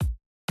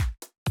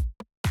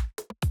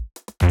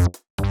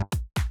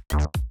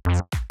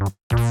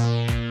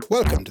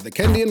Welcome to the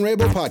Kendi and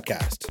Raybo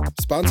podcast,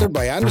 sponsored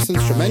by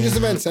Anderson's Tremendous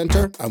Event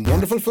Centre and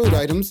wonderful food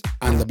items,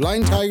 and the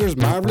Blind Tiger's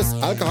marvellous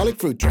alcoholic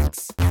fruit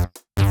drinks.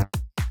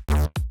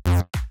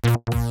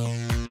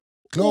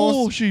 Close.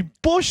 Oh, she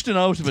busting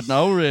out of it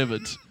now,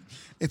 Raven.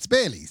 It's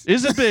Bailey's.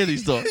 Is it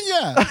Bailey's though?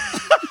 Yeah.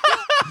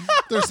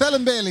 They're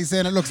selling Bailey's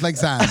saying it looks like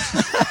sand.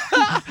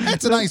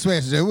 It's a nice way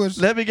to do it.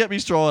 Let me get me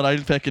straw and I'll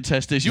fucking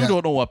test this. You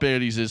don't know what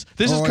Bailey's is.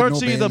 This is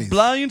courtesy of the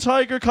Blind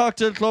Tiger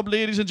Cocktail Club,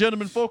 ladies and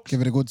gentlemen, folks.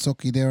 Give it a good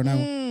sucky there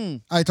now.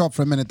 I thought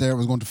for a minute there it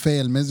was going to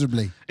fail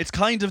miserably. It's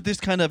kind of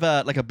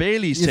like a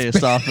Bailey's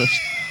taste off it.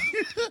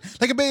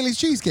 Like a Bailey's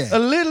cheesecake. A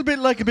little bit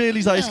like a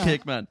Bailey's ice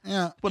cake, man.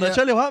 Yeah. But I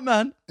tell you what,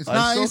 man. It's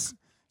nice.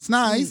 It's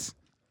nice.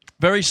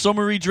 Very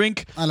summery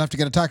drink. I'll have to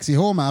get a taxi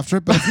home after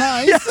it, but it's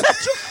nice. Yeah,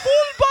 that's a full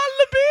bottle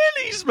of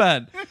Bailey's,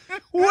 man.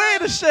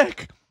 Wait a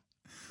sec.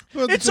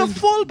 It's a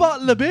full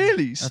bottle of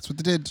Bailey's. That's what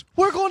they did.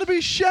 We're going to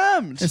be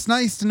shammed. It's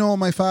nice to know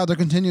my father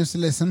continues to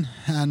listen,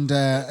 and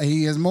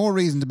he has more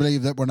reason to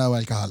believe that we're now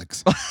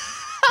alcoholics.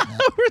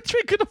 We're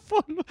drinking a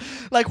full...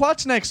 Like,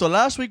 what's next? So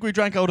last week we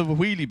drank out of a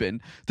wheelie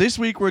bin. This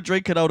week we're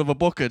drinking out of a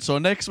bucket. So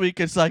next week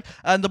it's like...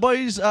 And the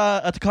boys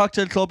at the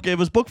cocktail club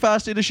gave us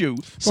Buckfast in a shoe.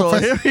 So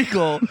here we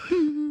go.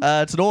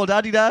 It's an old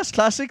Adidas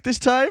classic this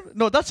time.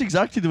 No, that's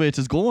exactly the way it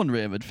is going,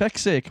 Raymond.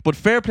 Feck's sake. But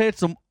fair play to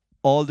them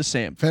all the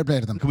same. Fair play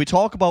to them. Can we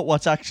talk about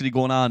what's actually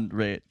going on,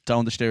 Ray,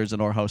 down the stairs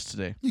in our house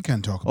today? You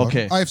can talk about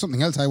it. I have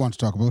something else I want to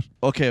talk about.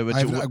 Okay. I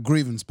have a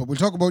grievance, but we'll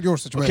talk about your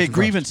situation. Okay,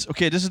 grievance.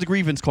 Okay, this is the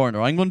grievance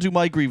corner. I'm going to do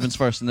my grievance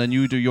first, and then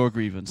you do your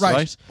grievance,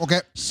 right? Okay.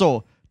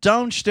 So,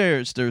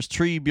 downstairs, there's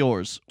three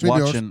Bjors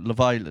watching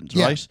Love Island,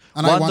 right?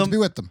 And I want to be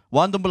with them.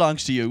 One of them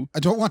belongs to you. I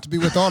don't want to be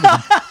with all of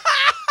them.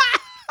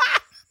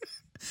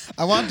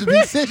 I want to be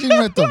sitting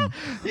with them.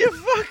 You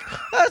fuck.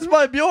 That's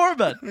my Bjor,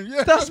 man.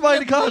 Yeah. That's my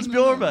Nicole's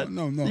Bjor, man.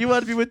 No. You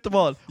want to be with them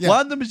all. Yeah.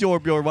 One of them is your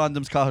Bjor, one of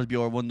them's Carl's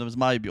Bjor, one of them is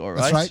my Bjor,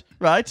 right? That's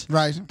right.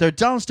 Right. They're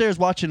downstairs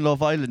watching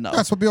Love Island now.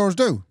 That's what Bjors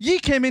do. Ye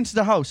came into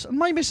the house, and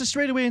my missus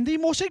straight away in the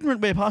most ignorant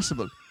way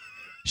possible.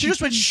 She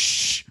just went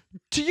shh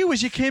to you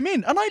as you came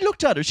in, and I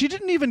looked at her. She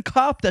didn't even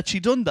cop that she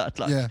done that.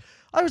 Like, yeah.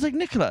 I was like,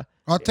 Nicola.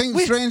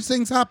 Strange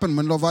things happen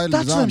when Love Island is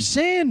on. That's what I'm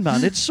saying,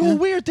 man. It's so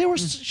weird.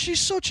 She's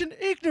such an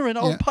ignorant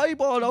old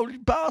piebald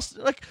old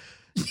bastard. Like,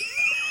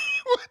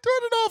 what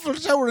an awful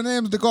shower of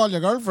names to call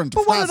your girlfriend.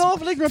 But what an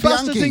awful ignorant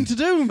bastard thing to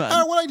do, man.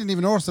 Well, I didn't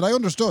even notice it. I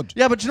understood.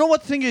 Yeah, but you know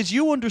what the thing is?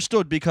 You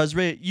understood because,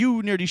 Ray,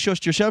 you nearly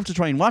shushed yourself to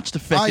try and watch the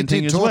fucking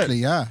thing as well. I did totally,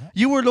 yeah.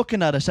 You were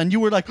looking at us and you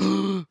were like,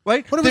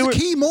 right? But it was a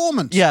key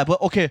moment. Yeah,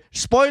 but okay,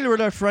 spoiler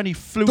alert for any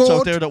flutes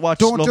out there that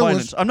watch Love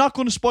Island. I'm not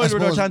going to spoiler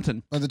alert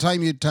anything. By the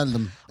time you tell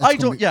them.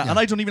 And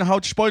I don't even know how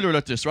to spoiler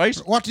alert this, right?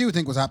 What do you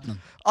think was happening?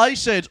 I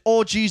said,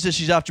 oh, Jesus,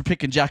 she's after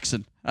picking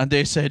Jackson. And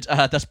they said,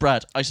 that's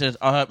Brad. I said,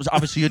 it was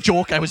obviously a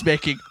joke I was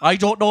making. I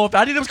don't know if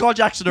any of them was called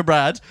Jackson or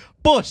Brad.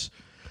 But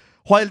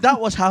while that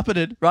was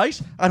happening, right?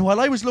 And while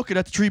I was looking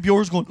at the three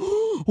Bjors going,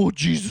 oh,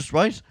 Jesus,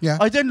 right? Yeah.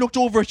 I then looked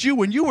over at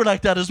you and you were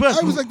like that as well.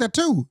 I was like that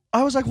too.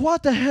 I was like,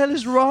 what the hell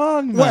is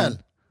wrong, man?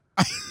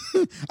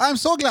 Well, I'm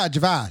so glad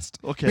you've asked.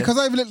 Okay. Because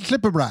I have a little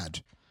clip of Brad,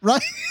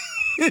 right?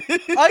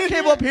 I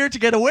came up here to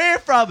get away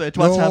from it.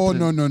 What's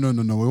happening?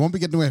 No. We won't be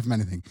getting away from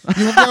anything.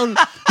 You won't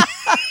be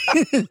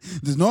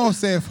There's no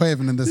safe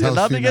haven in this house.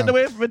 Not getting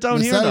away from it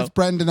down here now.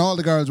 Brendan, all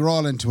the girls, we're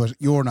all into it.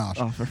 You're not.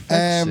 Oh, for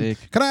fuck's sake.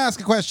 Can I ask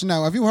a question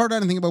now? Have you heard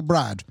anything about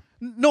Brad?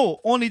 No,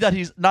 only that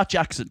he's not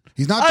Jackson.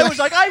 He's not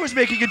Jackson. I was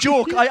making a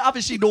joke. I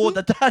obviously know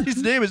that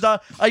his name is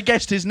not. I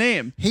guessed his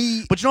name.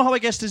 But you know how I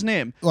guessed his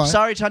name? What?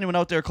 Sorry to anyone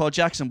out there called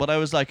Jackson, but I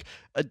was like,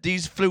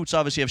 these flutes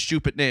obviously have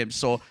stupid names,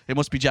 so it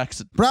must be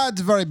Jackson.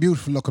 Brad's a very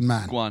beautiful looking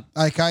man. Go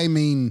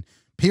on.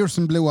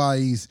 Piercing blue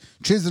eyes,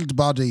 chiseled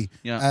body,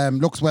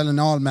 looks well in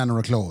all manner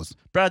of clothes.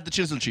 Brad the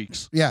Chisel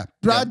Cheeks. Yeah,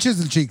 Brad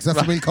Chisel Cheeks, that's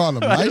what we'll call him,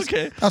 right?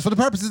 Okay. That's for the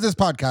purposes of this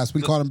podcast,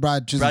 we'll call him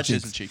Brad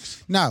Chisel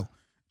Cheeks. Now,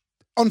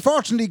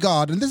 unfortunately,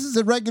 God, and this is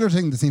a regular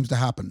thing that seems to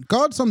happen,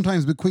 God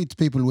sometimes bequeaths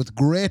people with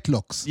great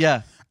looks.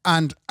 Yeah.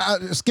 And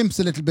skimps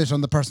a little bit on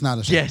the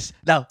personality. Yes.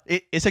 Now,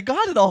 is a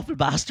God an awful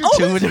bastard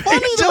too? It's funny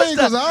the way it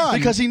goes on.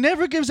 Because he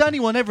never gives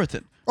anyone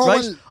everything. Oh, right?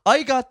 well,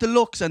 I got the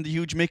looks and the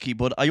huge Mickey,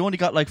 but I only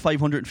got like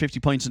 550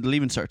 points in the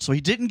Leaving Cert. So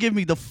he didn't give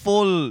me the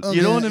full,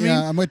 you know what I mean?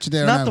 Yeah, I'm with you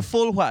there Not now. the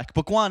full whack,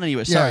 but go on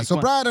anyway. Yeah, sorry. so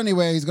Brad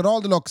anyway, he's got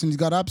all the looks and he's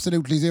got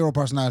absolutely zero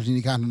personality and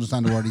he can't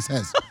understand a word he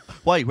says.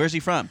 Why? Where's he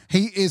from?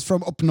 He is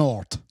from up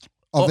north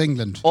of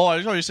England. Oh, I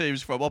was going to say he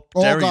was from up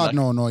Oh, Derry, God, like.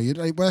 no.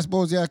 Well, I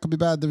suppose, it could be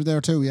bad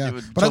there too, yeah.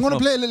 But tough I'm going to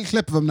enough. play a little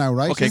clip of him now,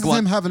 right? Okay, this go is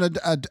on. him having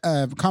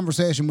a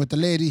conversation with the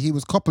lady he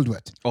was coupled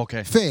with.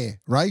 Okay. Faye,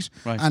 right?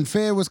 And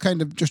Faye was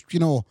kind of just,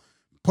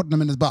 putting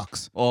him in his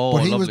box. Oh, but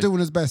he lovely. was doing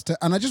his best to,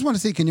 and I just want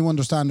to see, can you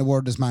understand the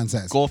word this man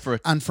says? Go for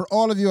it. And for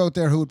all of you out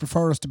there who would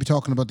prefer us to be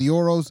talking about the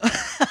Euros,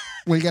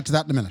 we'll get to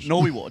that in a minute. No,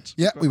 we won't.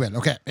 Yeah, we will.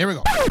 Okay, here we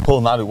go.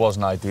 Pulling that, it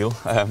wasn't ideal.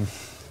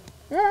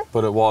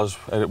 But it was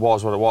what it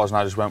was, and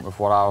I just went with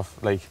what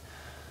I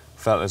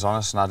felt is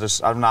honest, and I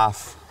don't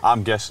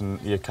I'm guessing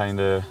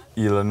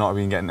you'll not have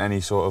been getting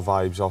any sort of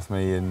vibes off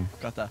me and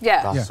got that.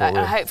 Yeah, and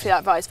hopefully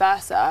like vice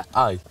versa.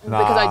 Aye.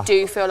 Because I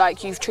do feel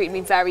like you've treated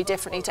me very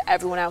differently to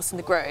everyone else in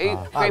the group.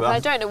 And I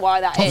don't know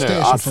why that is.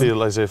 I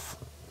feel as if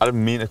I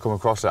didn't mean to come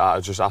across it.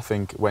 I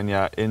think when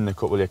you're in the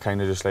couple, you're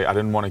kind of just like, I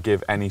didn't want to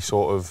give any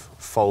sort of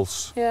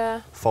false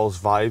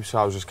vibes. So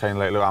I was just kind of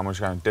like, look, I'm just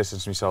going to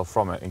distance myself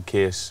from it in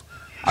case.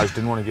 I just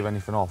didn't want to give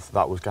anything off.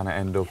 That was going to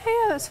end up.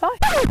 Yeah, that's fine.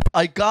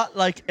 I got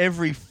like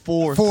every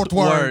fourth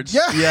word.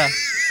 Yeah.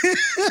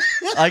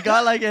 I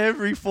got like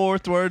every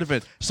fourth word of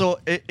it. So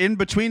in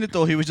between it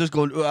though, he was just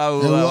going,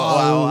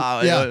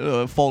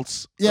 wow,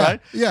 false. Yeah.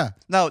 Right? Yeah.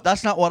 Now,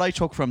 that's not what I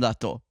took from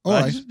that though. All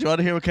right. Do you want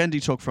to hear what Kendi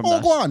took from that?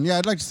 Oh, go on. Yeah,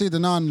 I'd like to see the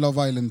non-Love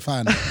Island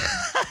fan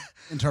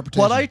interpretation.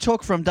 What I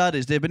took from that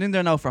is they've been in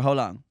there now for how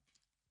long?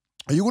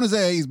 Are you going to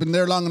say he's been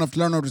there long enough to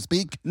learn how to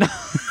speak?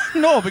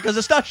 No, because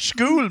it's not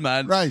school,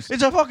 man. Right.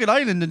 It's a fucking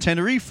island in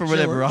Tenerife or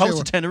whatever, a house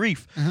in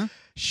Tenerife. Uh-huh.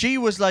 She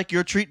was like,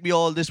 you're treating me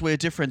all this way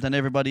different than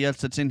everybody else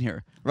that's in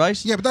here,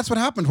 right? Yeah, but that's what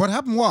happened. What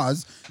happened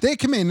was they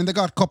came in and they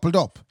got coupled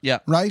up. Yeah.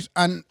 Right?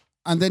 And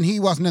then he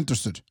wasn't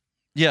interested.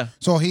 Yeah.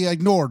 So he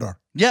ignored her.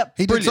 Yeah,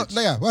 He brilliant. did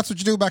that's what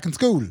you do back in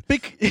school.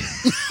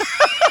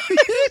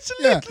 It's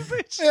a little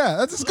bit. Yeah,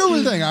 that's a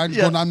school thing.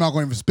 I'm not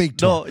going to speak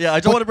to her. No, yeah, I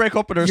don't want to break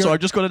up with her, so I'm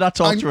just going to not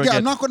talk to her again.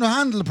 I'm not going to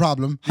handle the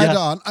problem head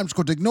on. I'm just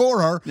going to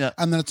ignore her,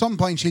 and then at some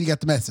point she'll get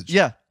the message.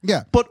 Yeah.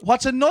 Yeah. But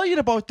what's annoying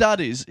about that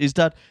is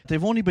that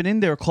they've only been in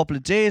there a couple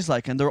of days,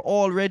 and they're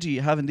already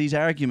having these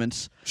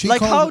arguments.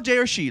 How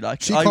dare she?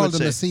 She called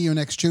him to see you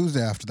next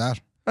Tuesday after that.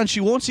 And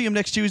she won't see him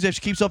next Tuesday if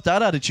she keeps up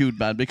that attitude,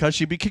 man, because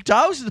she'd be kicked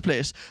out of the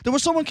place. There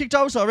was someone kicked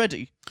out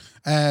already.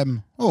 Yeah.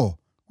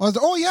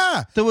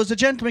 There was a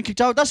gentleman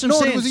kicked out. That's what I'm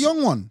saying. No, there was a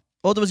young one.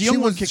 Oh, there was a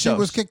young one kicked out. She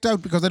was kicked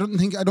out because I don't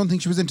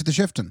think she was into the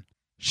shifting.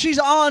 She's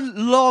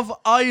on Love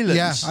Island.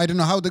 Yeah, I don't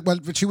know how.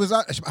 But she was.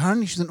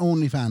 Apparently, she's an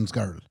OnlyFans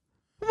girl.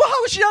 Well,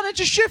 how was she not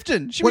into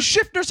shifting? She was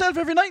shifting herself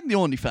every night in the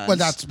OnlyFans. Well,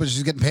 but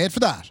she's getting paid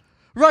for that.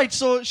 Right,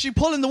 so she's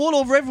pulling the wool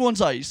over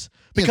everyone's eyes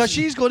because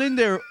she's going in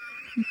there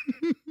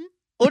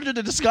under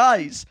the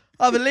disguise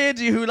of a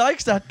lady who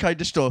likes that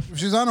kind of stuff.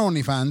 She's on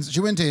OnlyFans. She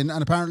went in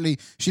and apparently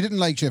she didn't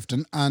like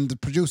shifting and the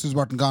producers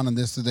weren't gone on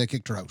this, so they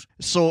kicked her out.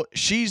 So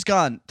she's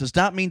gone. Does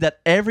that mean that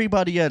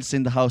everybody else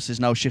in the house is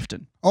now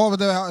shifting? Oh,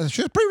 but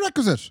she's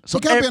prerequisite. So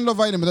you can't be in Love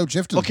Island without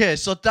shifting. Okay,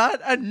 so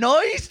that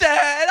annoys them.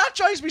 That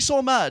drives me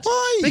so mad.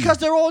 Why? Because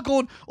they're all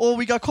going, oh,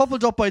 we got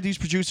coupled up by these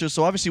producers,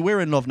 so obviously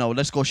we're in love now.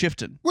 Let's go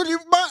shifting. Well,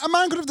 a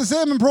man could have the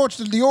same approach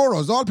to the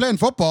Euros, all playing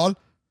football.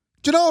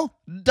 Do you know?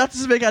 That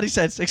doesn't make any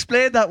sense.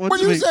 Explain that one to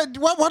me. Well, you said,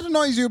 what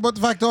annoys you about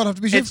the fact they all have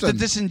to be shifting? It's the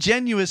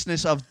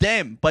disingenuousness of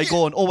them by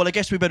going, oh, well, I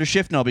guess we better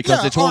shift now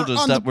because they told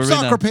us that we're in on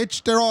the soccer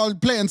pitch, they're all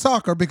playing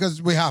soccer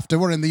because we have to.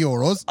 We're in the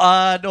Euros.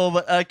 No,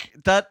 but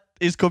that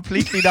is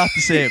completely not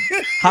the same.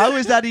 How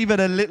is that even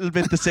a little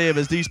bit the same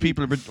as these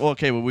people?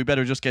 Okay, well, we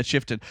better just get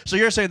shifting. So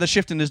you're saying that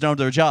shifting is now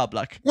their job,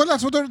 like? Well,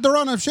 that's what they're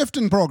on a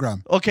shifting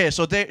program. Okay,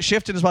 so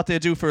shifting is what they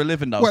do for a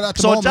living now. Well, at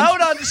the so moment.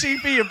 Down on the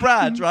CP and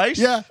Brad, right?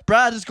 Yeah.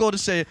 Brad is going to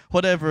say,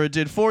 whatever, I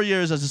did 4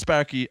 years as a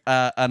Sparky,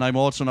 and I'm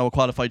also now a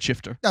qualified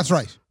shifter. That's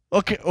right.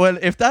 Okay, well,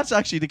 if that's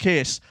actually the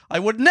case, I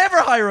would never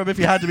hire him if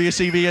he had to be a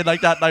CV in like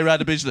that and I ran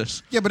a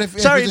business. Yeah, but if it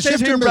it's says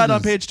here, business. Brad,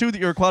 on page 2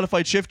 that you're a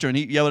qualified shifter, and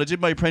I did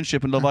my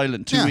apprenticeship in Love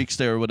Island, 2 weeks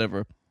there or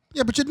whatever.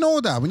 Yeah, but you'd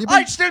know that.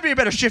 I'd still be a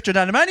better shifter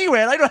than him anyway,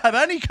 and I don't have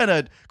any kind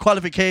of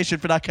qualification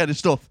for that kind of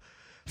stuff.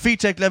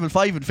 Tech level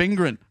 5 and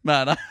fingering,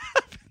 man.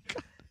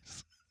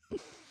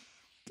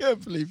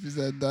 Can't believe you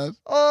said that.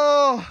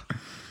 Oh.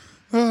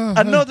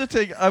 Another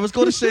thing, I was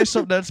going to say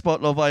something else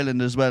about Love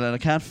Island as well, and I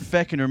can't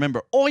feckin'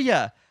 remember. Oh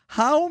yeah,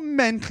 how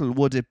mental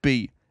would it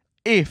be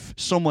if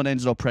someone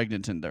ended up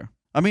pregnant in there?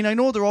 I mean, I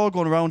know they're all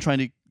going around trying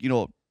to,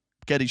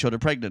 get each other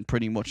pregnant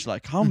pretty much.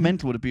 Like, how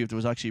mental would it be if there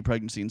was actually a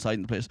pregnancy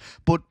inside the place?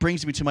 But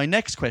brings me to my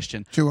next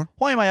question. Sure.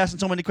 Why am I asking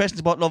so many questions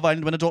about Love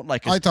Island when I don't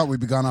like it? I thought we'd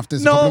be gone off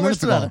this a couple of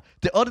minutes ago.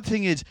 The other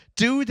thing is,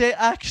 do they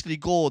actually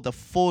go the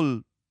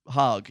full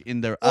hog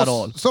in there at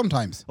all?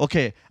 Sometimes.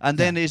 Okay, and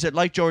then is it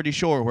like Geordie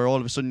Shore where all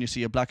of a sudden you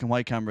see a black and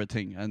white camera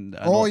thing and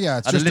it's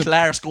and just a little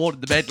arse going in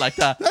the bed like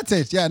that? That's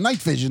it, yeah, night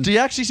vision. Do you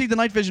actually see the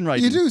night vision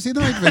riding? You do see the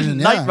night vision,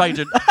 yeah. Night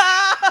riding.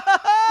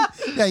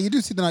 Yeah, you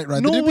do see the night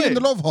ride. No they did way. be in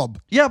the Love Hub.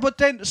 Yeah, but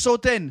then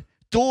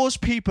those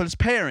people's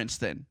parents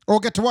then? Or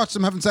get to watch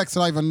them having sex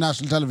live on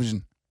national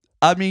television.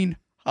 I mean,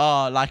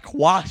 like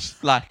what?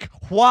 Like,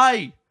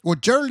 why?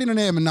 Would Geraldine and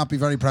Eamon not be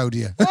very proud of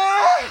you?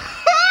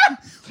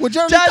 Would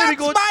Geraldine, that's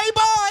my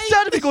boy!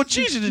 Dad'd be going,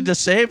 Jesus, he did the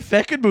same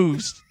feckin'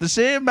 moves. The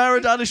same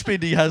Maradona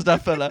spin he has,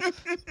 that fella.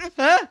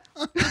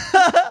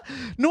 Huh?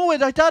 No way,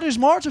 like, that is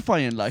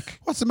mortifying, like.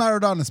 What's the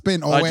Maradona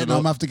spin? Oh, wait, no,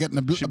 I'm after getting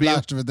a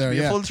blast of it there,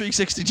 a full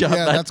 360 job,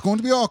 yeah, that's going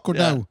to be awkward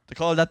now. They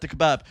call that the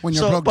kebab. When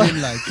you're plugged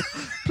in, like.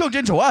 Plugged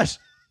into what?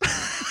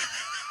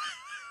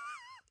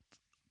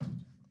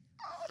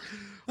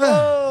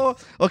 Oh,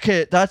 know.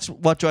 Okay, that's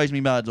what drives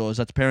me mad though, is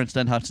that the parents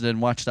then have to then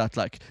watch that.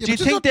 Like, do you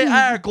think they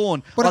are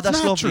going? But it's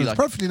that's natural. lovely. It's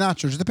perfectly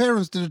natural. The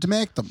parents did it to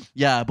make them.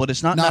 Yeah, but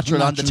it's not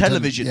natural on the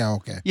television. Yeah,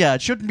 okay. Yeah,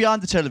 it shouldn't be on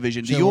the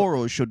television. The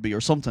Euros should be,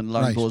 or something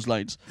along those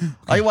lines. Okay.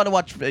 I want to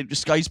watch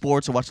Sky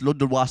Sports or watch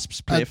London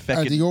Wasps play. Are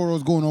the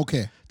Euros going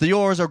okay? The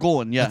Euros are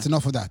going. Yeah, that's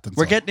enough of that. Then,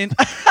 we're getting in.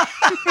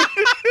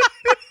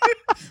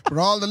 For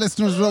all the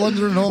listeners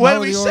wondering how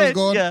the Euros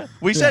going. Yeah,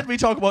 we said we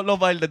talk about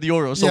Love Island and the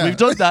Euros, so we've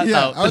done that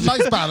now. A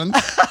nice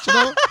balance. You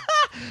know?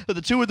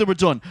 The two of them are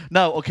done.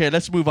 Now, okay,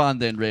 let's move on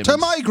then, Raymond. To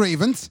my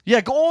grievance.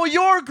 Yeah,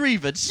 your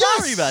grievance. Yes.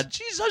 Sorry, man.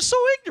 Jeez, I'm so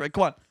ignorant.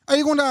 Go on. Are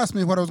you going to ask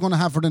me what I was going to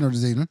have for dinner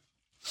this evening?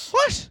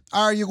 What?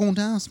 Are you going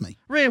to ask me?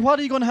 Ray, what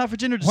are you going to have for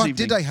dinner this evening? What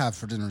did I have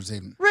for dinner this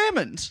evening?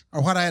 Raymond.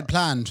 Or what I had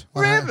planned.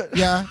 Raymond.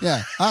 Yeah.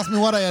 Ask me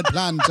what I had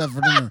planned to have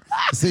for dinner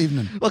this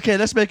evening. Okay,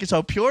 let's make it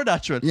sound pure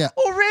natural. Yeah.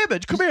 Oh,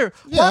 Raymond, come here.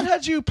 Yeah. What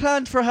had you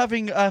planned for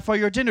having for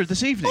your dinner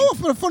this evening? Oh,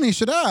 but funny you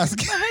should ask.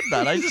 I had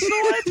that. I just know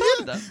I thought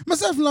of that.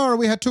 Myself and Laura,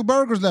 we had 2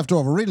 burgers left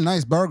over. Really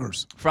nice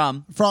burgers.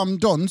 From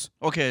Dunn's.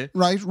 Okay.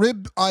 Right,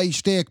 rib eye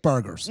steak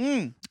burgers.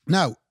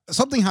 Now,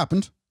 something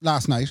happened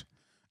last night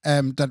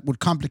that would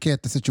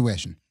complicate the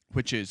situation.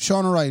 Which is?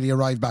 Sean O'Reilly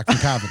arrived back from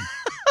Cavan.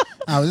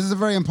 Now, this is a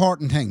very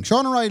important thing.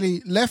 Sean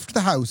O'Reilly left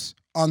the house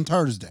on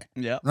Thursday.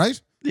 Yeah.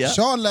 Right? Yeah.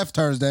 Sean left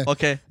Thursday.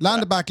 Okay.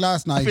 Landed back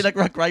last night. I feel like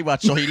Rick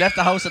Rywatch. So he left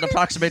the house at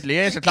approximately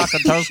 8 o'clock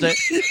on Thursday.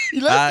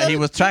 He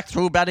was tracked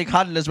through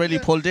Ballyconnell as well. He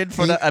pulled in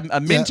for a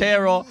mint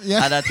arrow.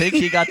 Yeah. And I think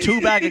he got 2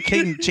 bags of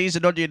king cheese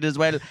and onion as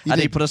well.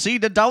 He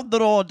proceeded down the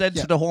road then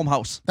to the home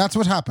house. That's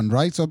what happened,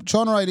 right? So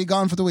Sean O'Reilly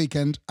gone for the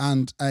weekend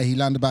and he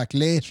landed back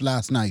late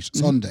last night,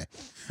 Sunday.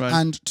 Right.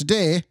 And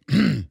today...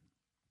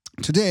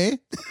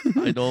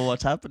 I know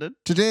what's happening.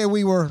 Today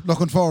we were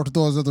looking forward to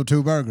those other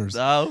 2 burgers.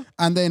 Oh.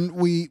 And then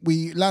we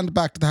landed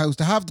back to the house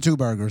to have the 2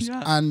 burgers.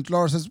 Yeah. And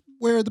Laura says,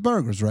 "Where are the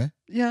burgers, Ray?"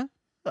 Yeah.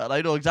 Well,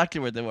 I know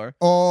exactly where they were.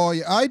 Oh,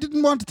 yeah. I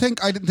didn't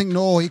think,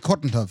 no, he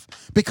couldn't have.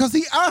 Because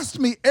he asked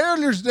me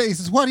earlier today, he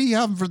says, "What are you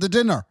having for the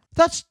dinner?"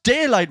 That's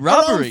daylight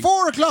robbery. Around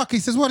 4 o'clock, he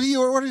says, what are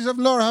you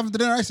having, Laura, having for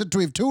dinner? I said,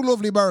 we have 2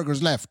 lovely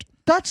burgers left.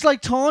 That's like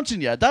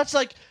taunting you. That's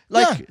like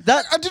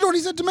that. And do you know what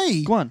he said to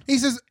me? Go on. He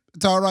says,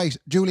 "It's all right.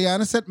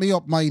 Juliana set me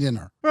up my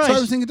dinner." Right. So I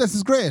was thinking, this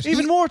is great.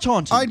 Even more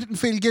taunting. I didn't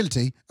feel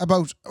guilty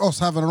about us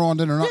having our own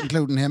dinner, not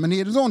including him, and he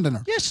had his own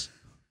dinner. Yes.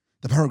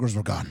 The burgers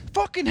were gone.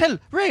 Fucking hell,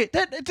 Ray!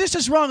 This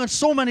is wrong on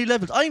so many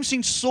levels. I'm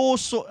seeing so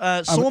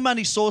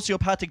many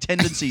sociopathic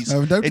tendencies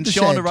in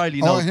Sean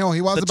O'Reilly now. Oh, no,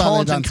 he was the a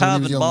ballet taunting dancer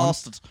when he was Calvin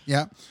bastard.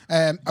 Yeah.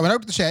 I went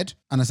out to the shed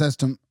and I says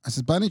to him,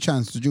 "By any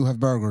chance did you have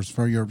burgers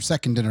for your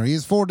second dinner?" He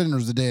has 4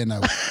 dinners a day now.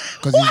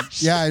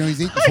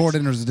 He's eating 4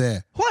 dinners a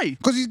day. Why?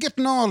 Because he's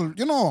getting all,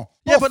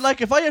 Yeah, but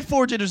like if I had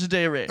 4 dinners a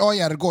day, Ray. Oh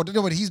yeah, go.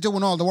 But he's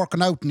doing all the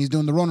working out and he's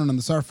doing the running and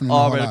the surfing. And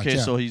all right, okay.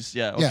 So he's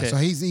okay. Yeah, so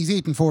he's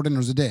eating 4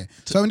 dinners a day.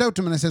 So I went out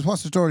to him and I says,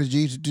 "What's the story?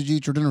 Did you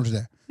eat your dinner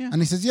today?" Yeah.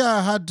 And he says, "Yeah,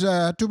 I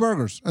had 2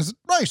 burgers." I said,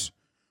 "Right,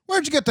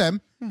 where'd you get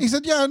them?" He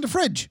said, "Yeah, in the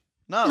fridge."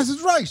 No. And I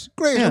said, "Right,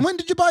 great. Yeah. And when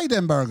did you buy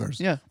them burgers?"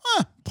 Yeah.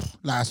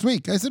 Last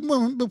week. I said,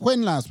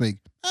 "When last week?"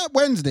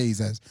 Wednesday, he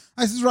says.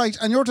 I says, "Right,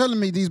 and you're telling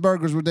me these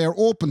burgers were there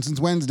open since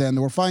Wednesday and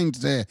they were fine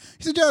today?"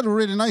 He said, "Yeah, they were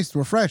really nice. They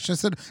were fresh." I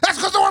said, "That's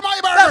because they were my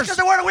burgers." That's because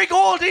they weren't a week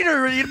old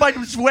either. You buy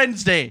them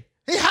Wednesday.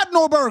 He had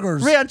no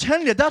burgers. Ray, I'm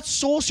telling you,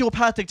 that's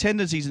sociopathic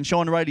tendencies in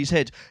Sean O'Reilly's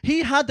head.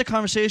 He had the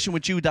conversation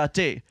with you that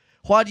day.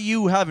 What are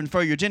you having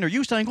for your dinner?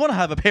 You said, "I'm going to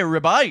have a pair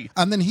of ribeye."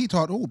 And then he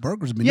thought, "Oh,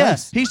 burgers would be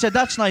nice." He said,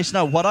 "That's nice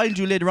now. What I'll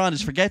do later on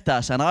is forget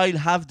that and I'll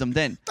have them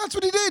then." That's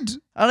what he did.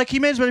 And like he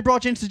may as well have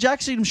brought you into the Jack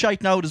Seedham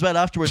shite out as well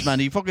afterwards, man.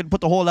 He fucking put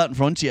the whole lot in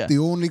front of you. The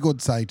only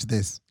good side to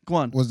this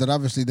was that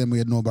obviously then we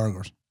had no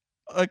burgers.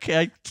 Okay,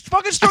 I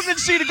fucking struggling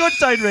to see the good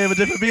side,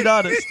 Raymond, if I'm being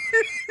honest.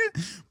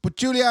 But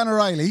Juliana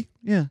O'Reilly,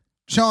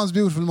 Sean's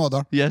beautiful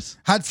mother,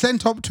 had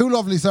sent up 2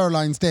 lovely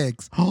sirloin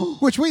steaks,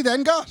 which we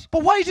then got.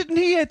 But why didn't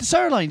he eat the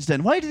sirloins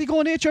then? Why did he go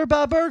and eat your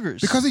bad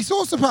burgers? Because he's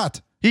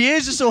sociopath. He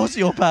is a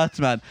sociopath,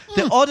 man.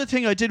 The other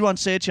thing I did want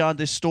to say to you on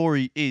this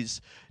story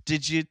is,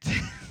 did you...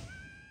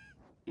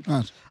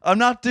 I'm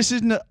not... This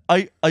isn't...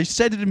 I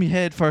said it in my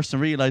head first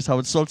and realised how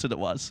insulting it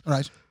was.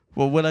 Right.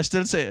 Well, will I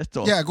still say it,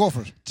 though? Yeah, go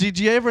for it. Did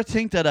you ever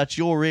think that at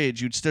your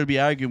age you'd still be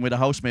arguing with a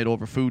housemate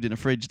over food in a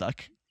fridge,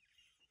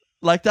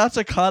 like that's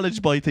a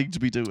college boy thing to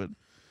be doing?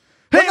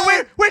 Hey,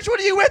 which one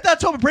of you ate that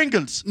tub of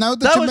Pringles? Now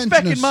that you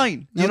mention it,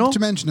 mine. Now that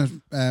you mention it,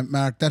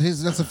 Mark,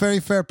 that's a very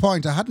fair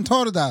point. I hadn't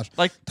thought of that.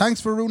 Like,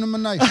 thanks for ruining my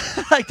night.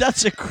 Like,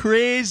 that's a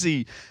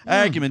crazy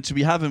argument to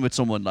be having with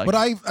someone. Like,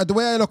 but the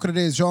way I look at it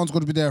is, Sean's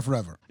going to be there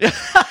forever.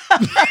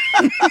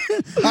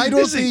 I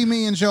don't see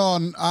me and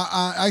Sean.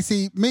 I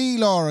see me,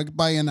 Laura,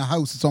 buying a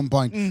house at some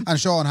point, and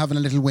Sean having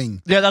a little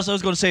wing. Yeah, that's what I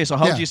was going to say. So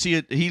how do you see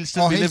it? He'll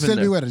still be living there. He'll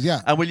still be with it,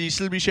 yeah. And will you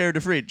still be sharing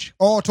the fridge?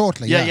 Oh,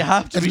 totally. Yeah, you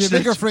have to. It'll be a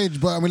bigger fridge,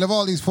 but we'll have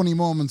all these funny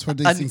moments where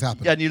these things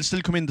happen. Yeah, and you'll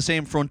still come in the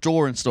same front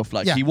door and stuff.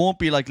 Like, he won't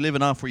be like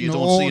living off where you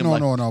don't see him.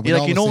 No.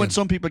 Like, you know when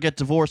some people get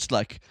divorced,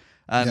 like.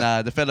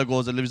 And the fella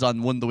goes and lives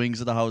on one of the wings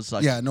of the house.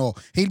 Like. Yeah, no.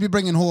 He'll be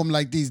bringing home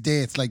like these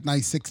dates, like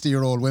nice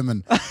 60-year-old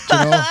women. You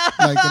know?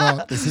 Like, you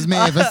know, this is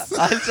Mavis.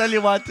 I'll tell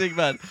you one thing,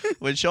 man.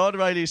 When Sean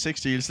Riley's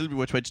 60, he'll still be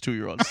with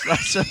 22-year-olds.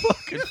 That's a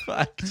fucking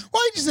fact.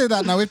 Why did you say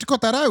that now? We have to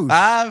cut that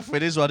out.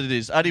 It is what it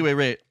is. Anyway,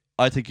 Ray,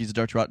 I think he's a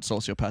dirty, rotten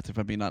sociopath, if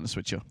I'm being honest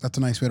with you. That's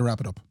a nice way to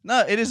wrap it up.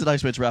 No, it is a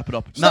nice way to wrap it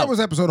up. So that was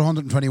episode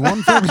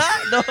 121.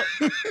 No.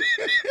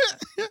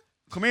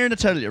 Come here and I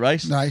tell you,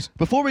 right? Right.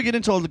 Before we get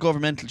into all the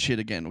governmental shit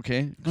again,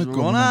 okay? We're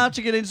going to have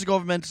to get into the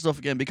governmental stuff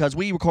again because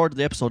we recorded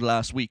the episode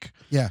last week.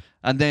 Yeah.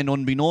 And then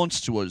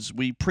unbeknownst to us,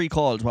 we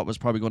pre-called what was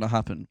probably going to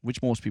happen,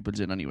 which most people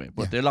did anyway.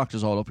 But they locked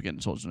us all up again,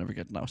 so it's never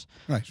getting out.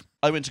 Right.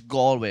 I went to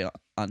Galway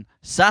on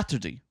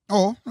Saturday.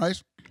 Oh,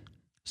 right.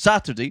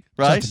 Saturday,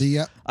 right? Saturday,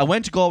 yeah. I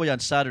went to Galway on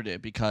Saturday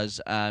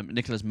because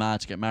Nicola's mad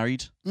to get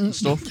married and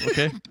stuff,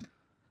 okay?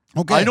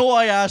 Okay. I know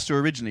I asked her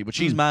originally, but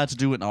she's mad to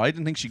do it now. I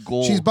didn't think she'd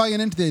go. She's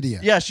buying into the idea.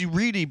 Yeah, she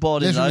really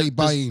bought it. Literally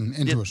buying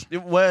into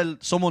it. Well,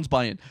 someone's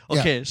buying.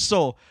 Okay,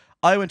 so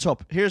I went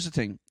up. Here's the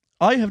thing.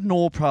 I have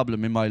no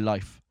problem in my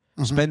life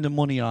spending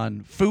money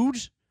on food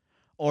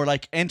or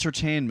like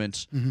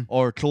entertainment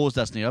or clothes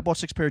that's needed. I bought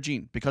 6 pair of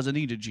jeans because I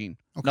needed jeans.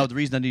 Okay. Now, the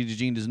reason I needed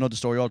jeans is another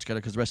story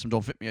altogether because the rest of them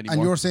don't fit me anymore.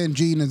 And you're saying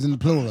jean is in the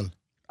plural?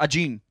 A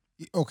jean.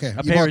 Okay.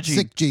 A you pair bought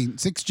of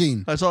jeans. 6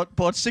 jeans. I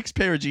bought 6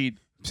 pair of jeans.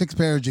 6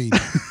 pair of jeans.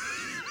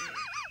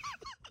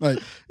 Right.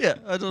 Yeah,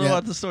 I don't know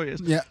what the story is.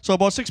 Yeah. So I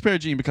bought 6 pair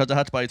of jeans because I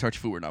had to buy a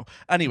 34 now.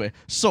 Anyway,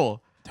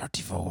 so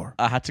 34.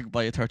 I had to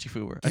buy a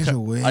 34. Get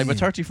away. I'm a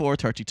 34,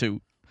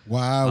 32.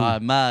 Wow.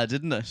 Mad,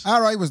 isn't it?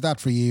 All right, was that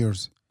for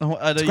years.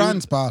 It's a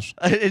grand spot.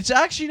 It's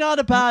actually not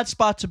a bad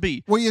spot to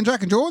be. Were you in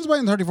Jack and Jones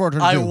buying 34,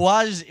 32? I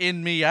was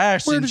in me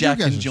arse Where in did Jack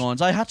you get and it?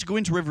 Jones. I had to go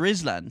into River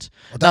Island.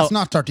 Well, that's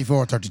not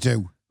 34,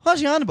 32.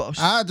 What's he on about?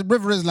 The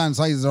River Island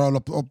sizes are all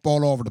up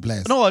all over the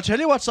place. No, I'll tell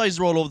you what sizes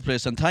are all over the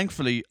place, and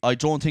thankfully, I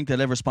don't think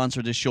they'll ever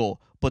sponsor this show.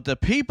 But the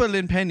people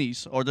in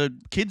Pennies, or the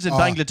kids in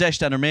Bangladesh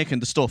that are making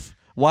the stuff,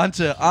 want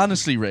to,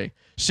 honestly, Ray,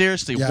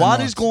 seriously, what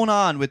is going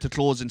on with the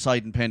clothes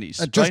inside in Pennies?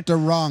 Just they're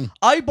wrong.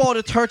 I bought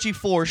a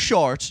 34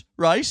 short,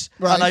 right?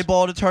 And I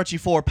bought a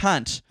 34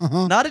 pant.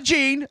 Not a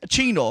jean, a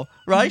chino,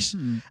 right?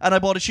 And I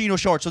bought a chino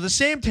short. So the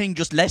same thing,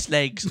 just less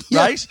legs,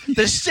 right?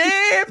 The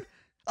same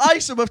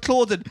item of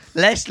clothing,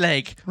 less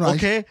leg,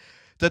 okay?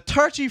 The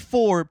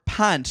 34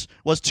 pant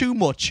was too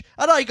much.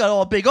 And I got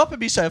all big up in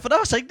myself. And I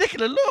was like,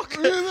 Nicola, look.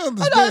 I'm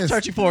not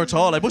 34 at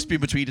all. I must be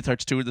between the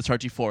 32 and the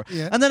 34.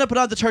 Yeah. And then I put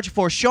on the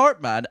 34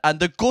 short, man. And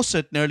the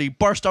gusset nearly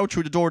burst out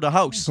through the door of the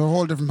house. So a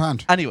whole different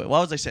pant. Anyway,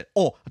 what was I saying?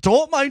 Oh, I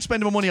don't mind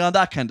spending my money on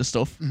that kind of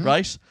stuff,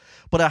 right?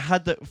 But I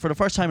had, for the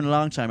first time in a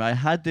long time, I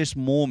had this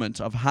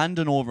moment of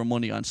handing over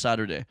money on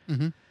Saturday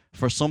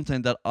for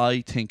something that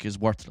I think is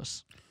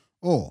worthless.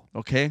 Oh.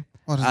 Okay?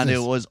 And it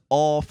was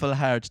awful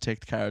hard to take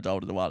the card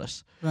out of the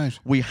wallet. Right.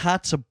 We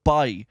had to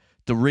buy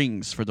the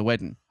rings for the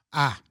wedding.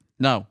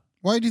 Now.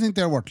 Why do you think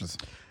they're worthless?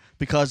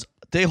 Because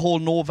they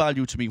hold no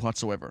value to me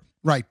whatsoever.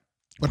 Right.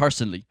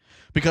 Personally.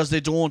 Because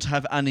they don't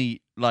have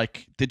any,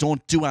 they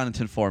don't do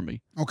anything for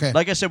me. Okay.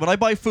 Like I said, when I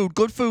buy food,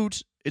 good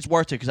food, it's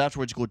worth it because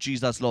afterwards you go,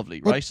 geez, that's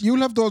lovely, but right? You'll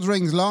have those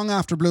rings long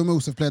after Blue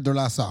Moose have played their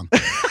last song.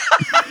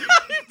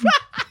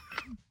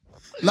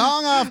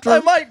 Long after. I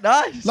might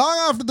not. Long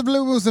after the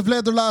Blue Moose have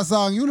played their last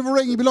song, you'll have a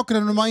ring you'll be looking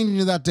and reminding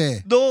you that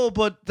day. No,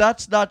 but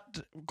that's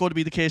not going to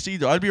be the case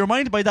either. I'll be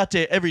reminded by that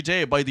day every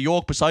day by the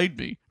yoke beside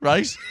me,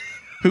 right?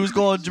 Who's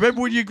going, do you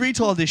remember when you agreed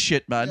to all this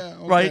shit, man? Yeah,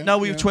 okay, right, now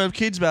we have 12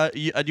 kids, man, and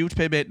you have to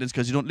pay maintenance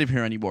because you don't live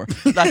here anymore.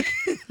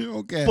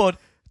 Okay. But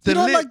you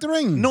don't like the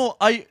ring? No,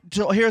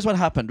 so here's what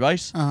happened,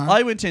 right?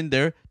 I went in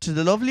there to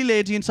the lovely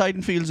lady inside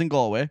in Fields in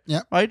Galway.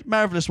 Yeah. Right?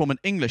 Marvellous woman,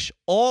 English.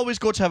 Always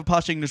good to have a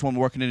posh English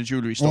woman working in a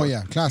jewellery store. Oh,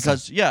 yeah, classy.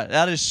 Because,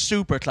 that is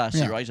super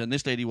classy, right? And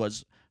this lady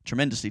was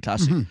tremendously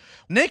classy.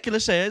 Nicola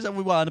says, and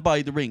we want to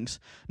buy the rings.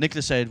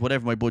 Nicola said,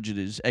 whatever my budget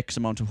is, X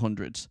amount of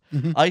hundreds.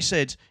 I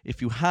said,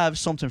 if you have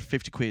something for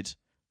 50 quid,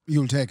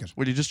 you'll take it.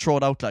 Will you just throw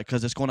it out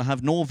because it's going to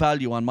have no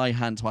value on my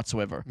hands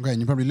whatsoever. Okay,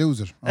 and you probably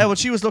lose it. Yeah, well,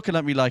 she was looking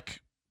at me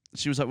like,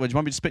 she was like, well, do you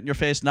want me to spit in your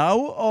face now?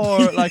 Or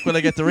will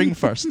I get the ring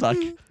first?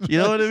 You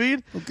know what I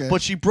mean? Okay.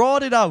 But she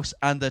brought it out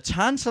and the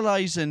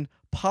tantalising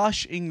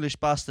posh English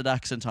bastard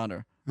accent on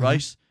her,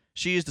 right?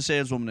 She is the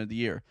saleswoman of the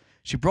year.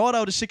 She brought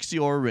out a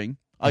 60-euro ring.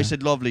 I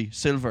said, lovely,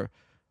 silver.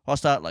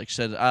 What's that like? She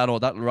said, no,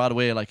 that'll rot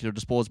away like you're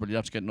disposable. You'll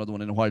have to get another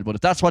one in a while. But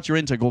if that's what you're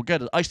into, go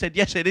get it. I said,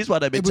 yes, it is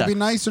what I'm into. It would be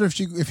nicer if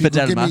you could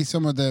give me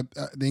some of the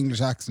English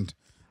accent.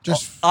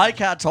 I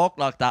can't talk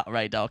like that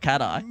right now,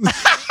 can I?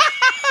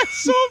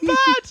 So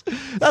bad.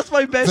 That's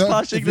my best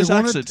posh English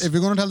accent. If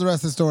you're going to tell the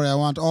rest of the story, I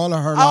want all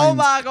of her lines. lines. Oh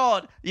my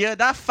God. Yeah,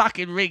 that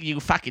fucking ring, you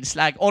fucking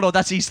slag. Oh no,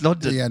 that's East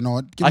London. Yeah,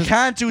 no. I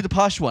can't do the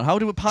posh one. How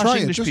do a posh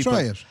English people?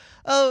 Try it.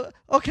 Oh,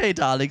 okay,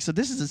 darling. So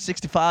this is a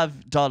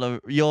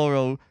 $65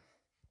 euro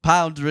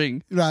pound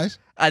ring. Right.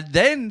 And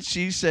then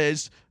she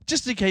says,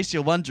 just in case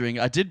you're wondering,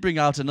 I did bring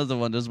out another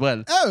one as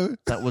well. Oh.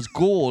 That was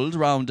gold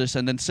round it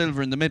and then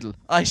silver in the middle.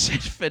 I said,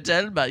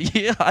 Fidelma,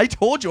 yeah, I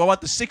told you I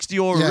want the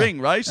 €60 ring,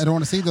 right? I don't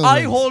want to see those I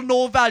rings. hold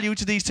no value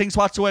to these things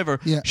whatsoever.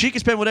 Yeah. She can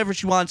spend whatever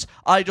she wants.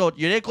 I don't.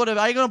 I ain't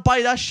gonna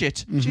buy that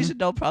shit. She said,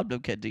 no problem,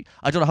 Kendi.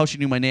 I don't know how she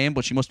knew my name,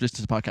 but she must listen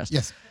to the podcast.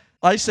 Yes.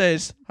 I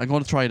says, I'm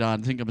going to try it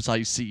on. I think I'm a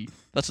size C.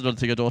 That's another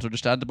thing I don't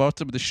understand about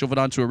them. They shove it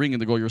onto a ring and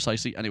they go, you're a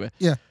size C. Anyway.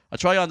 Yeah. I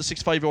try on the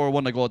 6'5"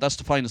 one. I go, that's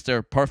the finest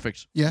there.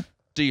 Perfect. Yeah.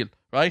 Deal.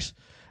 Right?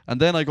 And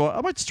then I go,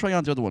 I might just try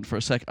on the other one for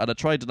a sec. And I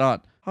tried it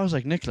on. I was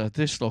like, Nicola,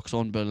 this looks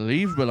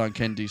unbelievable on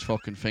Kendi's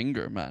fucking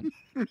finger, man.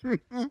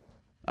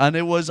 And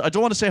it was, I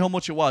don't want to say how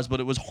much it was, but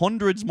it was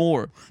hundreds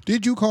more.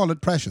 Did you call it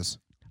precious?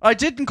 I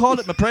didn't call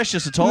it my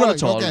precious at all,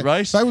 okay.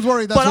 right? So I was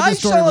worried that's but what I this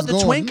story saw was the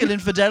going. twinkle in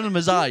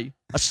Fidelma's eye.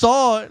 I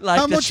saw like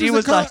How that much she does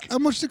was it like, How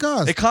much did it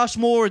cost? it cost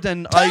more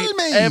than Tell I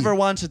me. ever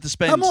wanted to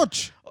spend. How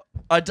much?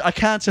 I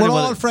can't tell We're you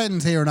what all it-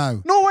 friends here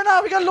now. No, we're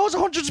not. We got loads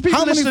of hundreds of people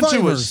How many listening to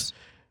fivers? us.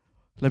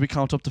 Let me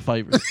count up the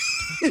fivers.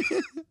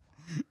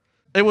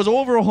 It was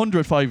over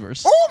 100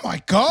 fivers. Oh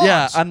my God.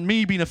 Yeah, and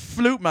me being a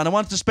flute man, I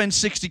wanted to spend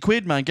 60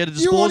 quid, man, get a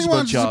you only disposable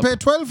wanted job. to pay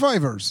 12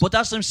 fivers. But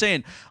that's what I'm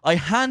saying. I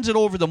handed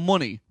over the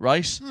money,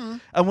 right?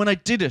 And when I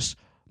did it,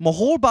 my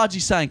whole body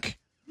sank,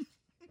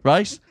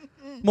 right?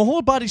 My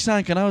whole body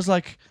sank, and I was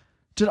like,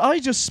 did I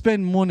just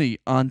spend money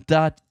on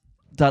that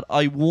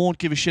I won't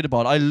give a shit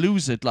about? I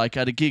lose it like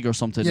at a gig or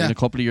something in a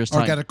couple of years'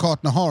 time. Or get it caught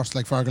in a horse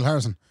like Fergal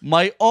Harrison.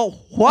 Why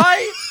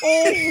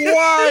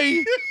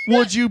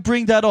would you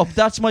bring that up?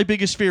 That's my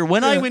biggest fear.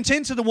 When I went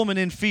into the woman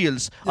in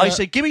Fields, I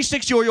said, give me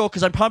 €60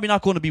 because I'm probably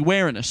not going to be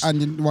wearing it.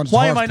 And you wanted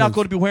Why am I not horse-proof.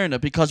 going to be wearing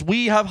it? Because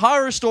we have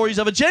horror stories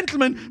of a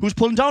gentleman who's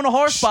pulling down a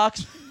horse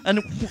box and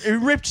it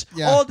ripped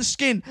all the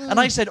skin. And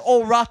I said,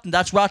 oh, rotten,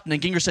 that's rotten.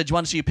 And Ginger said, do you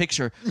want to see a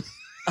picture?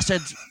 I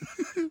said,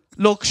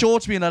 look, show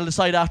it to me and I'll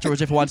decide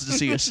afterwards if I wanted to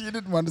see it. You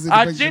didn't want to see the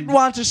I picture. didn't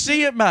want to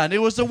see it, man. It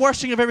was the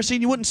worst thing I've ever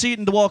seen. You wouldn't see it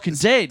in The Walking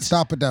Dead.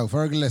 Stop it now.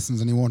 Fergal listens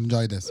and he won't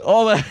enjoy this.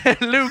 Oh,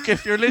 Luke,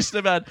 if you're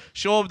listening, man,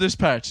 show him this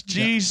part.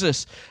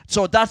 Jesus.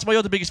 So that's my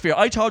other biggest fear.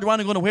 I thought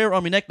I'm going to wear it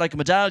on my neck like a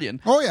medallion.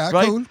 Oh, yeah,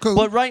 right? cool.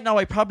 But right now,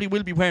 I probably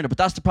will be wearing it. But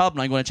that's the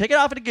problem. I'm going to take it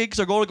off at the gig because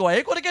I'm going to go, I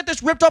ain't going to get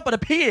this ripped up at a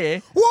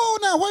PA. Whoa,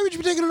 now, why would you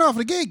be taking it off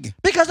at a gig?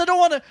 Because I don't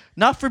want to.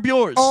 Not for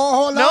viewers.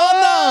 Oh, hold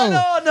on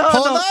now. No.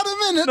 Hold on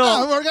a minute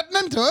now. We're getting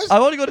into it.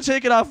 I'm only going to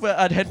take it off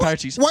at head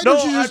parties. Why no,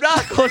 don't you just- I'm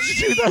not going to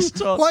do that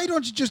at all. Why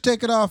don't you just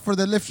take it off for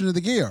the lifting of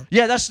the gear?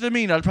 Yeah, that's what I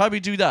mean. I'll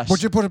probably do that.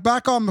 But you put it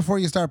back on before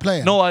you start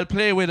playing? No, I'll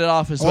play with it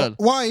off as well.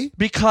 Why?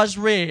 Because,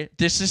 Ray,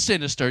 this is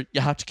sinister.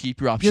 You have to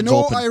keep your options You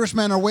know open.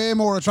 Irishmen are way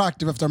more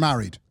attractive if they're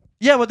married.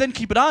 Yeah, well then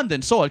keep it on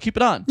then. So I'll keep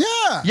it on.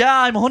 Yeah.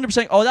 Yeah, I'm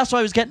 100%. Oh, that's what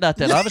I was getting at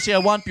then. Obviously, I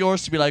want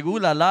yours to be like, ooh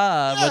la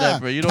la, Yeah.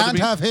 whatever. You know Can't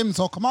what I mean? have him,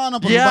 so come on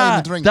up and buy him Yeah,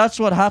 a drink. that's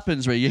what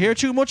happens, Ray. You hear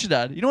too much of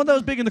that. You know what that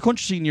was big in the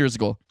country scene years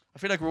ago? I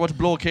feel like we're about to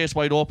blow a case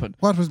wide open.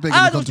 What was big in the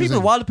there was country people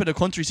scene? walloping the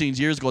country scenes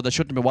years ago that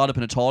shouldn't have been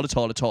walloping at all.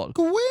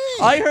 Go away.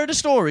 I heard a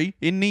story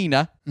in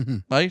Nina,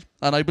 right?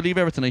 And I believe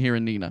everything I hear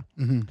in Nina.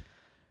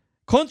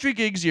 Country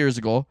gigs years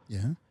ago,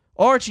 Yeah.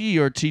 RTE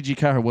or TG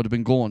Carr would have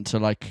been going to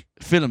like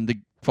film the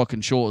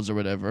fucking shows or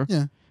whatever.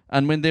 Yeah.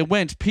 And when they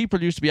went,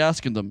 people used to be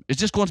asking them, is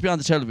this going to be on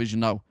the television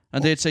now?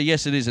 And they'd say,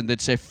 yes, it is. And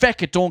they'd say,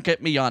 feck it, don't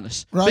get me on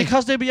it. Right.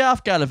 Because they'd be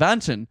off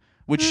gallivanting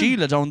with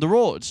Sheila down the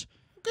roads.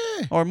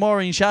 Okay. Or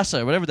Maureen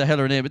Shassa, whatever the hell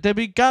her name. But they'd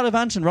be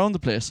gallivanting around the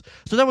place.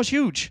 So that was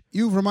huge.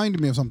 You've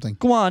reminded me of something.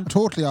 Go on.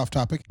 Totally off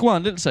topic. Go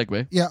on, little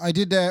segue. Yeah, I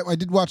did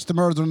watch The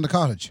Murder in the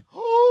Cottage.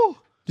 Oh,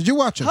 Did you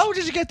watch it? how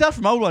did you get that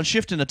from out on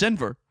shifting at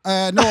Denver?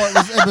 No,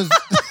 it was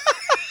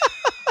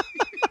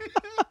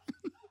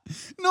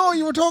No,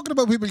 you were talking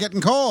about people getting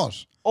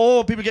caught.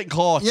 Oh, people getting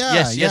caught.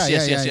 Yeah,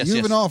 yes. You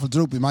have an awful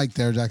droopy mic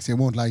there, Jaxie. I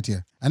won't lie to you.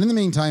 And in the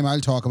meantime, I'll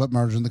talk about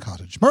Murder in the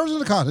Cottage. Murder in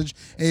the Cottage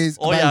is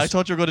Oh, yeah, I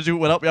thought you were going to do it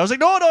without me. I was like,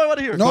 no, I want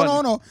to hear it. Go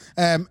on.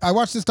 No. I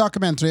watched this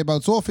documentary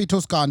about Sophie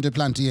Toscan de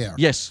Plantier.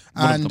 Yes.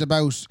 one of And them.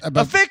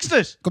 about I fixed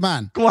it. come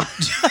on. Go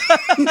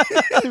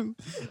on.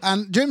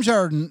 And Jim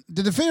Sheridan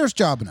did a fierce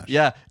job in it.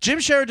 Yeah, Jim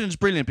Sheridan's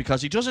brilliant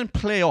because he doesn't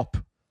play up.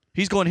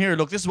 He's going, here,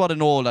 look, this is what I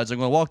know, lads. I'm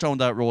going to walk down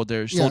that road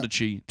there. So Yeah. did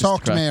she. This is Talk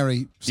the to crack.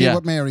 Mary. See Yeah.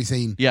 what Mary's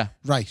seen. Yeah.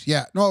 Right,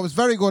 yeah. No, it was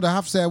very good. I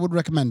have to say I would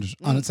recommend it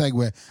on its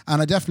segue.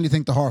 And I definitely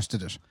think the horse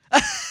did it.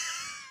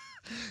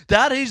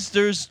 There's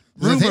There's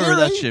a rumour theory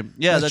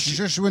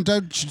that she went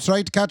out, she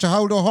tried to catch a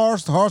hold of a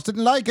horse. The horse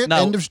didn't like it.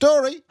 Now- End of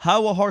story.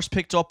 how a horse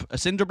picked up a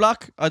cinder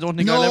block, I don't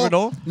think I'll ever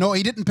know. No,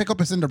 he didn't pick up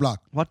a cinder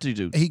block. What did he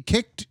do? He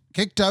kicked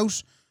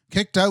out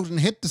and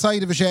hit the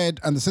side of a shed,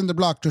 and the cinder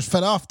block just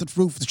fell off the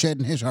roof of the shed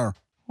and hit her.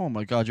 Oh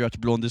my God, you have to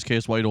blow this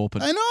case wide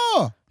open. I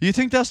know. You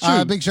think that's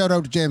true? Big shout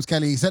out to James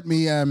Kelly. He sent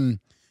me an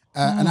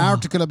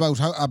article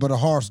about a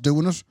horse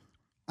doing it.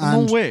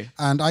 And, No way.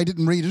 And I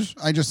didn't read it.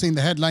 I just seen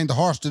the headline, the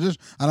horse did it.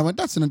 And I went,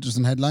 that's an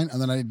interesting headline.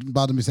 And then I didn't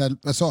bother myself.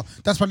 So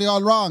that's probably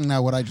all wrong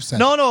now, what I just said.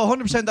 No,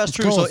 100% that's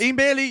true. close. So, Ian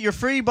Bailey, you're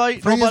free by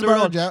Free no as bother bird,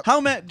 at all. yeah. How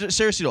many?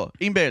 Seriously though,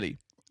 Ian Bailey.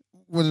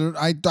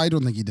 I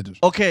don't think he did it.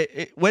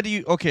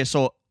 Okay,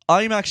 so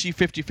I'm actually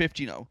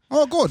 50-50 now.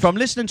 Oh, good. From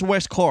listening to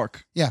West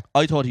Cork, Yeah.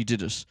 I thought he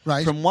did it.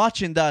 Right. From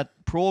watching that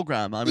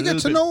program, You get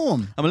to know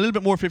him. I'm a little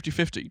bit more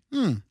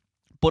 50-50.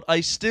 But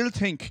I still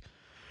think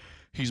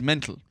he's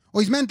mental. Oh,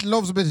 he's mental,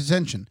 loves a bit of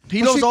attention.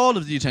 He loves all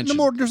of the attention.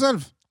 No more than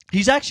yourself.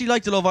 He's actually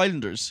like the Love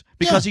Islanders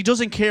because he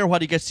doesn't care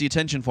what he gets the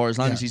attention for as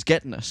long as he's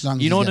getting it.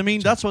 You know what I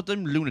mean? That's what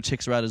them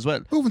lunatics are at as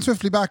well. Moving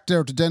swiftly back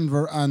there to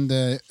Denver and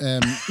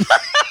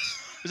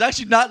There's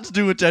actually nothing to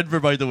do with Denver,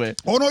 by the way.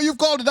 Oh no, you've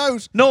called it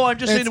out. No, I'm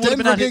just saying it would have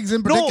been Denver gigs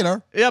in particular.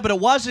 No, yeah, but it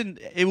wasn't.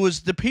 It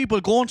was the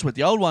people going to it,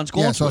 the old ones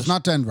going to it. Yeah, so it's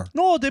not Denver.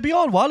 No, they'd be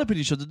all walloping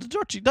each other. The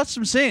dirty. That's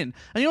what I'm saying.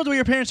 And you know the way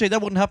your parents say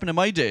that wouldn't happen in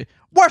my day.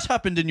 What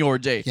happened in your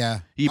day?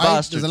 Yeah, you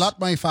bastards. There's a lot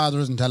my father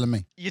isn't telling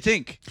me. You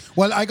think?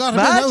 Well, I got a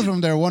bit out of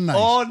him there one night.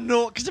 Oh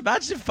no, because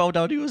imagine if he found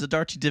out he was a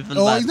dirty devil.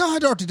 Oh, man. he's not a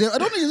dirty devil. I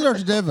don't think he's a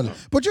dirty devil.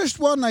 But just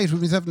one night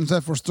when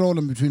himself were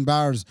strolling between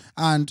bars,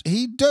 and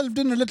he delved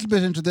in a little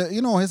bit into the,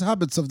 his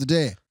habits of the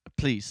day.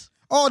 Please.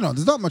 Oh no,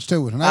 there's not much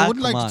to it, and I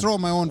wouldn't like to throw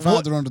my own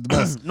father under the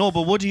bus. No,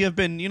 but would he have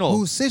been,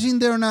 who's sitting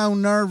there now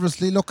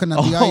nervously looking at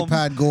the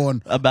iPad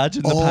going,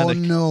 imagine the panic. Oh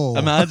no.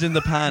 Imagine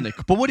the panic.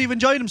 But would he have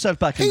enjoyed himself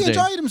back in the day? He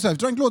enjoyed himself,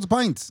 drank loads of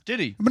pints. Did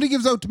he? But he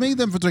gives out to me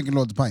then for drinking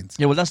loads of pints.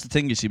 Yeah, well that's the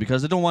thing, you see,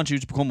 because they don't want you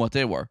to become what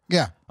they were.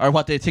 Yeah. Or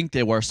what they think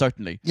they were,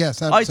 certainly.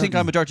 Yes, I think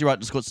I'm a dirty, rotten,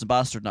 disgusting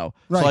bastard now.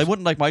 Right. So I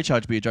wouldn't like my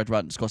child to be a dirty,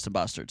 rotten, disgusting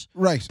bastard.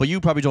 Right. But you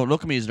probably don't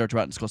look at me as a dirty,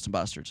 rotten, disgusting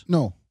bastard.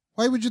 No.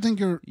 Why would you think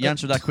you're... You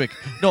answer that quick.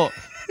 No,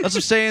 that's what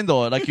I'm saying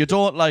though. Like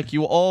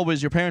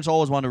your parents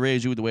always want to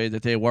raise you the way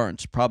that they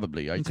weren't,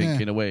 probably, I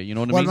think, in a way. You know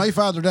what I mean? Well, my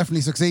father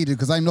definitely succeeded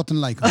because I'm nothing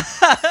like him.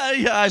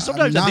 Yeah,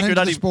 sometimes I think you're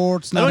not even...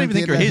 sports, I don't even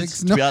think you're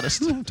his, to be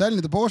honest. I'm telling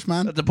you, the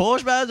postman. The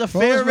postman's a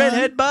fair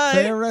redhead boy.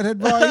 Fair redhead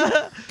boy.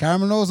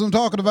 Carmel knows what I'm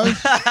talking about.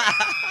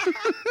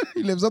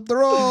 He lives up the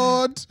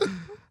road.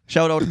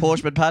 Shout out to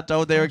Postman Pat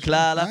out there in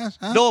Clala.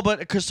 No, but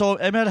because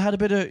Emma had a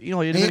bit of, you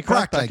had a bit of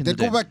crack back in the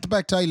day. They'd go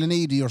back to Island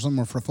Eady or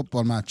somewhere for a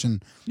football match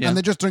and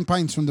they just drink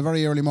pints from the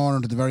very early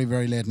morning to the very,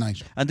 very late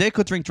night. And they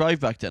could drink drive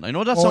back then. I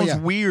know that sounds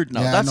weird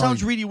now. That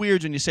sounds really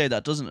weird when you say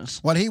that, doesn't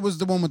it? Well, he was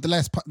the one with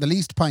the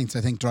least pints,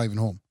 I think, driving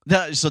home.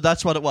 So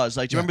that's what it was.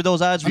 Like, do you remember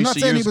those ads we used to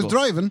see years ago? I'm not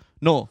saying he was driving.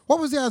 No. What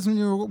was the ads when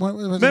you were...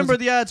 Remember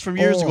the ads from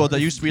years ago that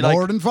used to be like...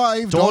 More than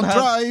 5, don't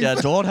drive. Yeah,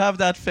 don't have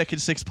that fucking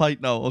 6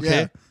 pint now,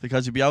 okay? Yeah.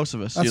 Because you'd be out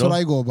of it. That's what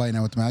I go by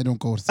now with me. I don't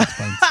go to 6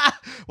 pints.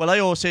 Well, I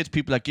always say to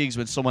people at gigs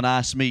when someone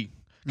asks me,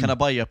 can I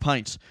buy you a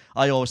pint?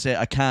 I always say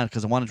I can't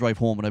because I want to drive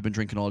home and I've been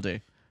drinking all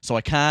day. So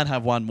I can't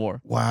have one more.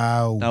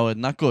 Wow. No,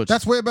 isn't that good?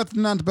 That's way better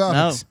than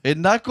antibiotics. No,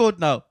 isn't that good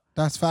now?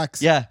 That's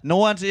facts. Yeah, you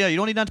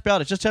don't need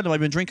antibiotics. Just tell them I've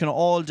been drinking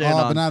all day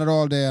long. I've been at it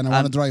all day and I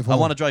want to drive home. I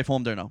want to drive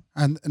home there now.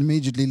 And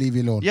immediately leave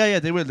you alone. Yeah,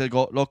 they will. They'll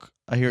go, look,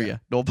 I hear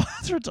you. No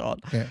bother at all.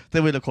 Yeah. They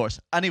will, of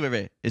course. Anyway,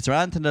 Ray, is there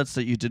anything else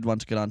that you did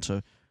want to get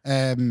onto?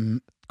 I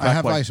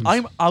have items.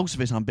 I'm out of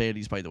it on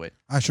Bailey's, by the way.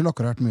 I should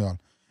look at me all.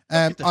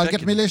 I'll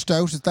get my list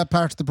out. Is that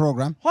part of the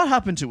programme? What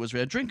happened to us,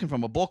 Ray? Drinking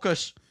from a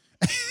bucket.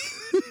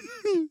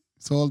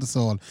 Soul to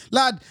soul.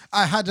 Lad,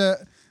 I had a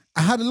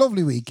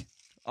lovely week.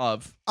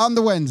 On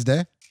the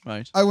Wednesday.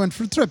 Right. I went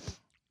for a trip.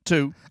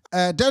 To?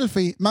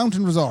 Delphi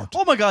Mountain Resort.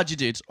 Oh my God, you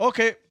did.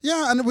 Okay.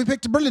 Yeah, and we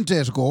picked a brilliant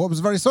day to go. It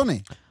was very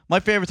sunny. My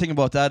favourite thing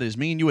about that is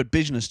me and you had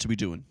business to be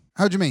doing.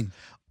 How do you mean?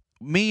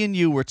 Me and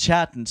you were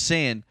chatting,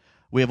 saying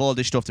we have all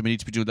this stuff that we need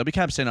to be doing that we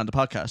can't be saying on the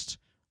podcast.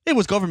 It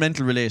was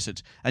governmental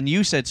related. And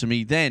you said to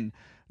me then,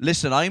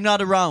 listen, I'm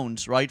not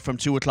around, right, from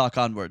 2 o'clock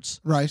onwards.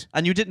 Right.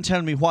 And you didn't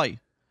tell me why.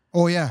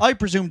 Oh, yeah. I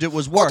presumed it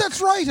was work. Oh,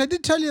 that's right. I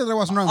did tell you that I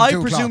wasn't around I 2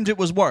 o'clock. presumed it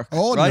was work.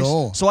 Oh, right?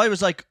 no. So I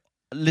was like,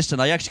 listen,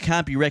 I actually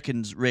can't be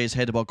wrecking Ray's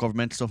head about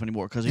governmental stuff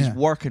anymore because he's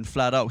working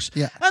flat out.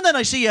 Yeah. And then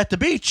I see you at the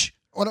beach.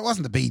 Well, it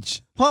wasn't the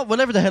beach. What?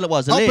 Whatever the hell it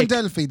was, a Up lake. in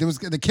Delphi, there was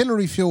the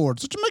Killary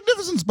Fjord. Such a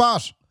magnificent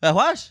spot.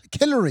 What?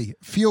 Killary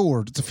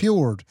Fjord. It's a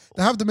fjord.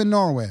 They have them in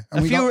Norway.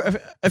 And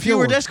a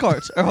fjord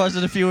escort? Or was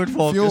it a fjord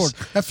focus?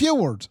 A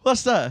fjord.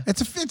 What's that?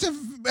 It's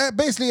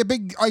basically a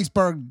big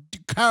iceberg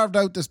carved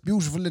out this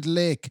beautiful little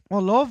lake. Oh,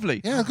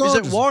 lovely. Yeah, is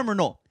it warm or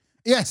no?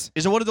 Yes.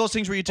 Is it one of those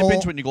things where you tip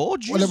into it and you go, oh,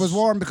 Jesus? Well, it was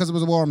warm because it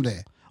was a warm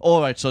day.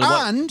 All right. So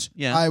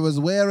I was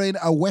wearing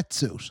a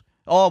wetsuit.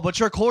 Oh, but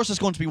your course is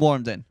going to be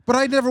warm then. But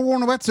I'd never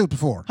worn a wetsuit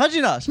before. Had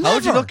you not? Never. How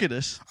did you look at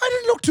it? I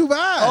didn't look too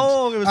bad.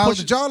 Oh, it was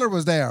the jollar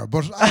was there,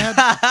 but I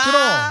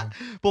had,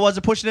 But was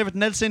it pushing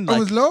everything else in? Like? It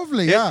was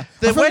lovely, yeah.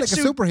 I felt like a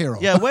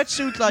superhero. Yeah,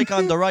 wetsuit like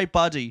on the right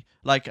body.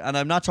 Like, and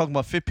I'm not talking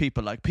about fit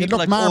people. Like people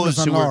like marvelous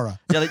us on who Laura.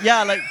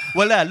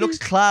 It looks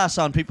class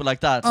on people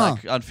like that,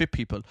 like on fit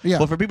people. Yeah.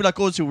 But for people like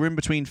us who were in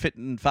between fit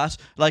and fat,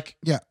 like,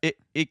 it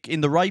in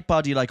the right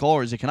body like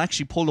ours, it can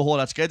actually pull the whole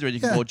lot together, and you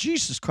can go,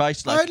 Jesus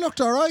Christ! Like, I looked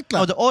all right.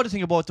 Now the other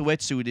thing about the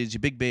wetsuit is your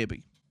big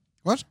baby.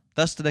 What?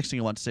 That's the next thing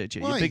I want to say to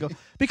you. Why?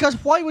 Because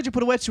why would you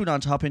put a wetsuit on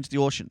to hop into the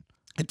ocean?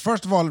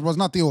 First of all, it was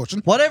not the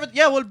ocean. Whatever.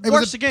 Yeah, well, it worse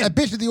was again. A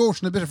bit of the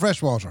ocean, a bit of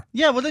fresh water.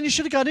 Yeah, well then you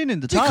should have got in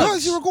the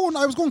tides. Because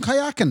I was going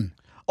kayaking.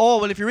 Oh,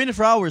 well, if you're in it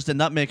for hours, then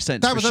that makes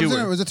sense. It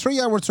was a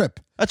 3-hour trip.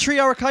 A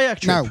 3-hour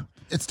kayak trip? Now,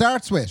 it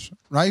starts with,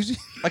 right?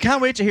 I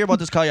can't wait to hear about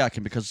this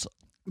kayaking because...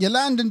 You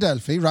land in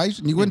Delphi, right?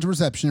 And you go into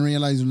reception and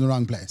realise you're in the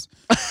wrong place.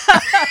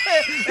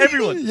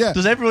 Everyone. Yeah.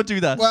 Does everyone do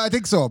that? Well, I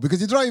think so,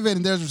 because you drive in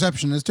and there's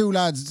reception. There's two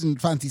lads in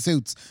fancy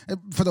suits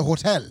for the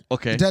hotel.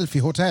 Okay. The Delphi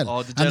Hotel.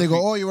 Oh, the And they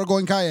Delphi. go, you were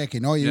going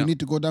kayaking. Oh, you need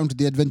to go down to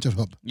the Adventure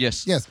Hub.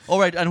 Yes. Yes. All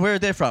right, and where are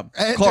they from?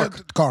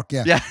 Cork. Cork,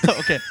 yeah. Yeah,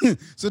 okay.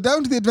 So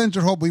down to the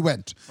Adventure Hub we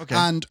went. Okay.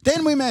 And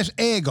then we met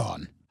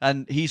Aegon.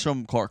 And he's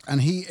from Cork.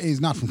 And he is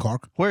not from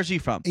Cork. Where's he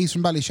from? He's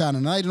from Ballyshannon.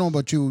 And I don't know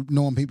about you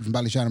knowing people from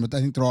Ballyshannon, but I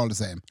think they're all the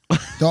same.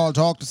 They all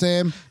talk the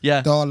same.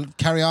 Yeah. They all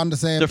carry on the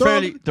same.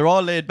 They're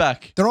all laid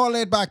back. They're all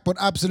laid back, but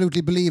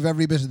absolutely believe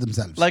every bit of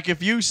themselves. Like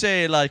if you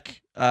say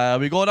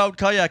we going out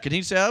kayaking,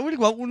 he'd say, we'll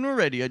go out when we're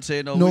ready. I'd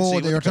say no. No,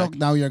 they're talking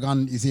now. You're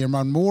gone. You see,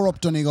 around more up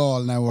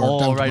Donegal now. Or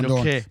down to Bundoran.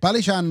 Okay.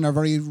 Ballyshannon are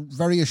very,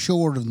 very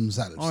assured of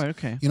themselves. All right,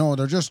 okay. You know,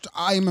 they're just.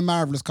 I'm a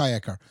marvelous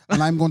kayaker,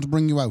 and I'm going to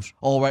bring you out.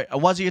 All right.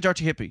 Was he a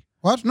dirty hippie?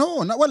 What?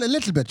 No, not well. A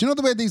little bit. You know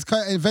the way these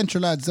adventure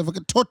lads have a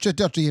touch of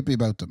dirty hippie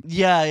about them.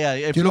 Yeah.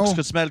 If you looks know?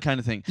 could smell kind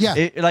of thing.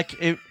 Yeah.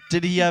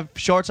 Did he have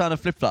shorts on and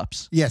flip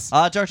flops? Yes.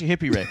 Dirty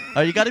hippie,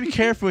 Ray. You got to be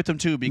careful with them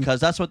too, because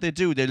that's what they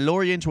do. They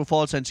lure you into a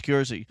false sense of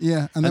security.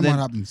 Yeah, and then what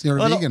happens? You're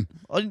a vegan.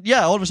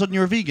 Yeah, all of a sudden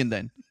you're a vegan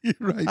then.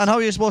 Right. And how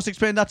are you supposed to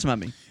explain that to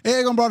Mammy?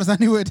 Aegon brought us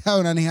anyway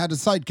down, and he had a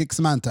sidekick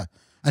Samantha,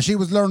 and she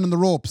was learning the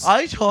ropes.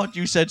 I thought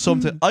you said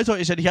something. I thought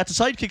you said he had to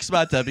sidekick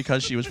Samantha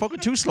because she was fucking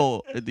too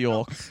slow in the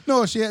oak.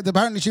 No,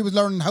 apparently she was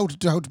learning how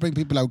to bring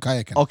people out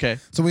kayaking. Okay.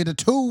 So we had a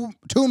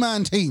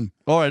two-man team.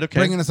 All right, okay.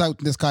 Bringing us out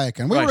in this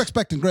kayaking. We were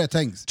expecting great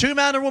things.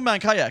 2-man or 1-man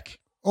kayak?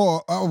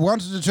 Oh, we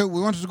wanted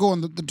to go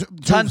on the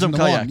Tandem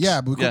kayaks. one. Yeah,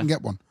 but we couldn't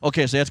get one.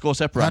 Okay, so you had to go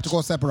separate. We had to go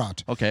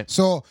separate. Okay.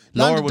 So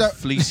Laura would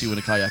fleece you in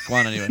a kayak. Go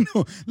on anyway.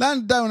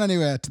 Landed down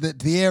anyway to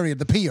the area,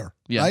 the pier.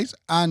 Yeah. Right?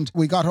 And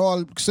we got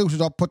all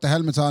suited up, put the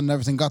helmets on and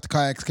everything, got the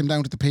kayaks, came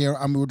down to the pier,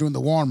 and we were doing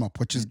the warm-up,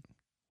 which is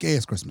gay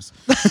as Christmas.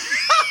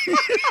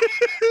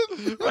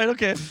 Right,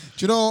 okay. Do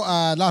you know,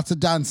 lots of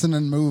dancing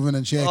and moving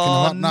and shaking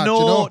and whatnot.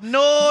 No, you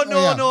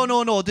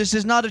know? no. This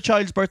is not a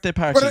child's birthday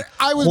party. But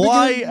I was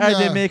Why are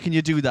they making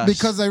you do that?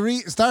 Because I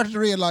started to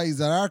realise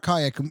that our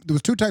kayaking, there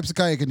was two types of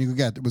kayaking you could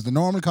get. It was the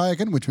normal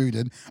kayaking, which we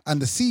did,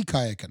 and the sea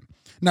kayaking.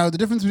 Now, the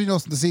difference between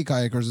us and the sea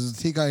kayakers is the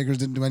sea kayakers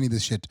didn't do any of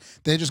this shit.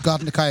 They just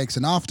got in the kayaks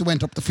and off they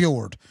went up the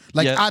fjord,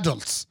 like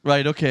adults.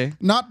 Right, okay.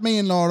 Not me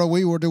and Laura,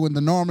 we were doing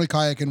the normal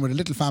kayaking with a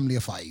little family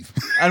of 5.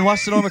 And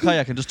what's the normal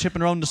kayaking? Just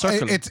chipping around the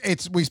circle?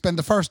 We spend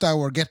the first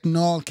hour getting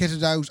all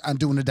kitted out and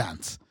doing a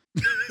dance.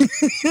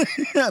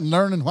 And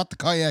learning what the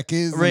kayak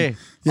is. Ray,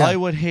 I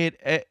would hate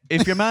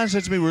if your man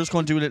said to me, we're just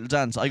going to do a little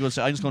dance, I go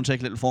say, I'm just going to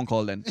take a little phone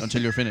call then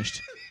until you're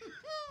finished.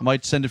 I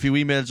might send a few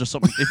emails or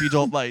something if you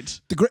don't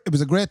mind. It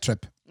was a great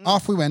trip.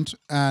 Off we went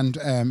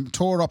and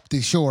tore up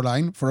the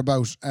shoreline for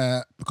about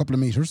a couple of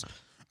metres,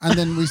 and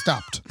then we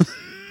stopped.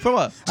 For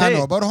what? I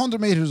know, about 100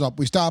 metres up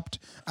we stopped,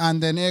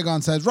 and then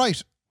Aegon said, right,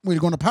 we're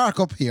going to park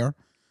up here.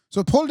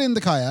 So pulled in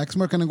the kayaks,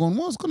 and we're kind of going,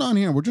 what's going on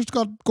here? We're just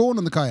going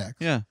on the kayaks.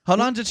 Yeah. How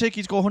long did it take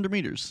you to go 100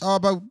 metres?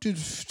 About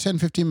 10,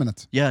 15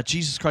 minutes. Yeah,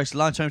 Jesus Christ, a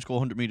long time to go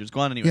 100 metres. Go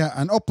on anyway. Yeah,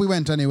 and up we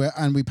went anyway,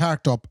 and we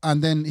parked up,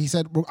 and then he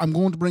said, I'm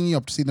going to bring you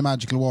up to see the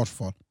Magical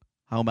Waterfall.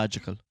 How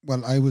magical?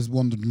 Well, I was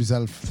wondering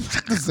myself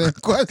the same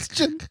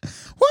question.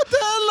 What the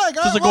hell? Like,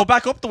 does it go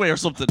back up the way or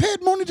something?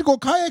 Paid money to go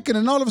kayaking,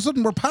 and all of a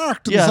sudden we're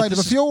parked on the side of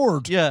a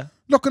fjord. Yeah.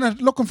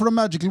 Looking for a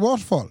magical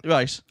waterfall.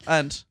 Right,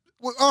 and?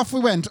 Well, off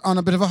we went on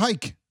a bit of a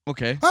hike.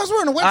 Okay. I was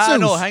wearing a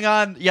wetsuit. No, hang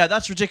on. Yeah,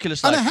 that's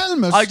ridiculous. And a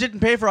helmet. I didn't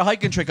pay for a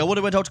hiking trick. I would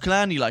have went out to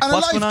Killarney. Like, and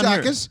what's a life going on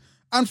jacket. here?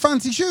 And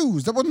fancy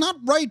shoes that were not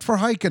right for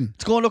hiking.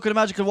 Let's go and look at a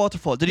magical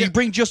waterfall. Did he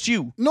bring just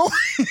you? No,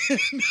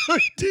 no,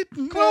 he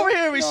didn't. Come over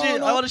here, we see it.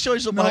 I want to show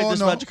you something behind this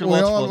magical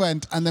waterfall. We all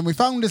went, and then we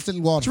found this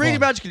little waterfall. It's really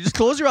magical. You just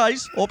close your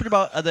eyes, open your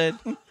mouth, and then...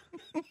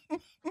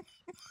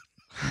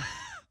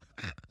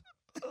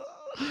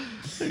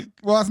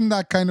 Wasn't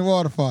that kind of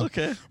waterfall.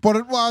 Okay. But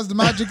it was, the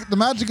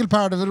magical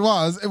part of it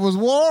was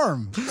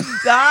warm.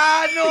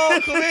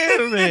 No, come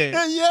here, mate.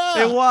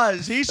 Yeah. It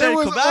was. He said, it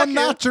was come back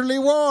unnaturally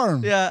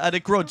warm. Yeah, and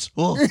it grunts.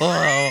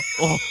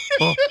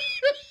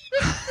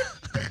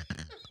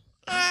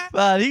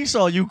 Man, he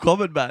saw you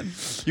coming, man.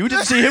 You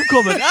didn't see him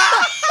coming.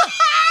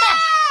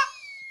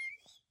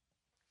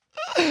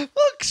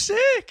 Fuck's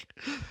sake.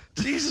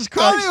 Jesus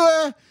Christ.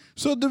 Anyway,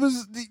 so there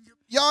was...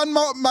 Yon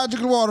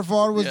Magical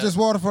Waterfall was this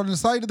waterfall on the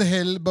side of the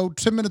hill, about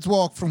 10 minutes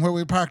walk from where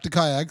we parked the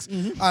kayaks.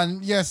 Mm-hmm.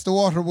 And yes, the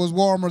water was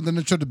warmer than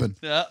it should have been.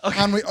 Yeah, okay.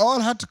 And we all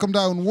had to come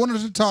down one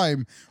at a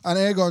time, and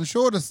Aegon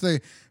showed us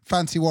the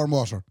fancy warm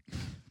water.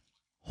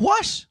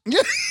 What?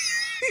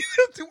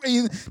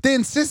 They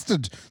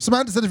insisted.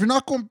 Samantha said, if you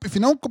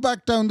don't go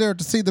back down there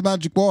to see the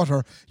magic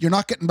water, you're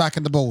not getting back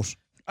in the boat.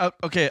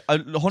 Okay,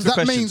 100 so that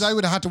questions. means I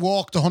would have had to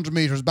walk the 100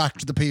 metres back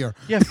to the pier.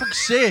 Yeah,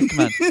 fuck's sake,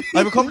 man. I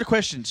have a couple of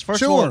questions.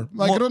 First of all,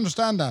 I could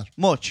understand that.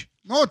 Much.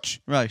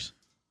 Right.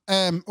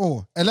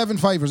 11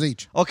 fivers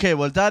each. Okay,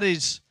 well, that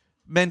is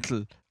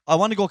mental. I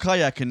want to go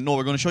kayaking. No,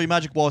 we're going to show you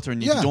magic water,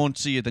 and if you don't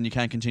see it, then you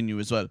can't continue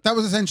as well. That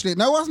was essentially it.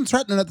 Now, I wasn't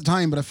threatening at the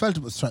time, but I felt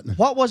it was threatening.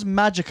 What was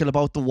magical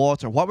about the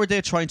water? What were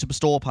they trying to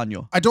bestow upon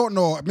you? I don't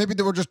know. Maybe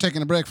they were just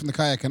taking a break from the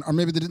kayaking, or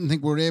maybe they didn't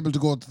think we were able to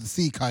go to the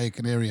sea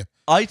kayaking area.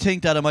 I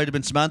think that it might have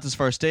been Samantha's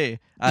first day,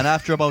 and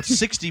after about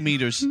 60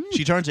 metres,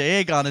 she turned to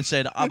Aegon and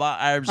said,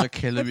 my arms are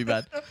killing me,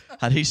 man.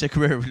 And he said,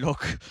 come here,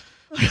 look.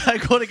 I'm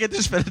going to get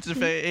this fella to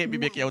hit me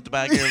Mickey out the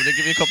back here. I'm going to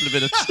give you a couple of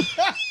minutes.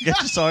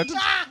 Get you sorted.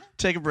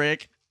 Take a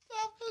break.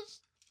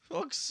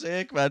 Fuck's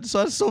sake, man. So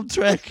that's some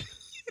trick.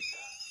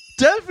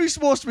 Delphi's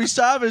supposed to be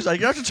savage.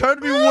 Like, you have to turn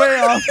me way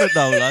off it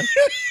now, like.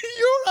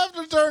 You're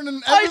after turning.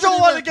 I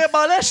don't want to get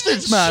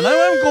molested, man.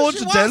 I'm going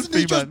to Delphi,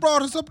 He just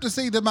brought us up to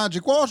see the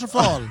Magic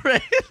Waterfall.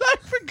 Right?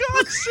 Like, for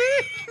God's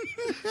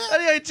sake.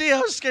 Any idea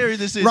how scary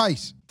this is?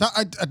 Right.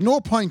 At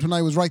no point when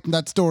I was writing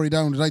that story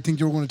down did I think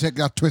you were going to take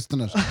that twist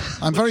in it.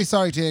 I'm very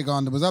sorry to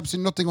Aegon. There was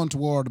absolutely nothing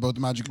untoward about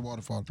the Magical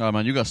Waterfall. Oh,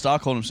 man, you got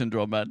Stockholm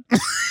Syndrome, man.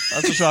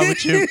 That's what's wrong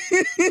with you.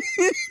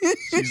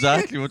 That's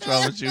exactly what's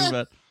wrong with you,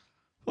 man.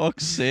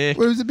 Fuck's sake.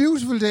 Well, it was a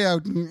beautiful day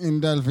out in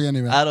Delphi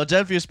anyway. I know,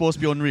 Delphi is supposed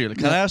to be unreal.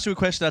 Can I ask you a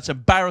question that's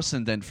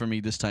embarrassing then for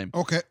me this time?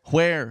 Okay.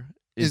 Where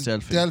is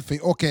Delphi? Delphi.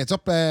 Okay, it's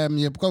up,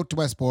 you go out to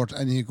Westport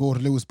and you go to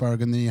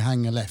Lewisburg and then you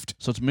hang a left.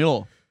 So it's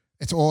Mayo.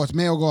 It's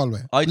Mayo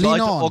Galway.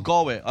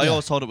 Galway. I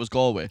always thought it was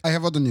Galway. I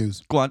have other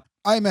news. Go on.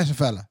 I met a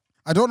fella.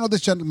 I don't know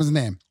this gentleman's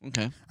name.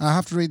 Okay. And I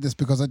have to read this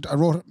because I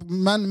wrote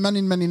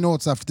many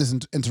notes after this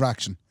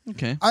interaction.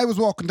 Okay. I was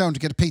walking down to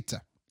get a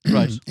pizza.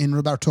 Right. In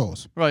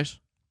Roberto's. Right.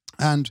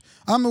 And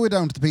on my way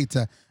down to the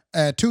pizza,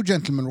 two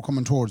gentlemen were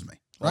coming towards me.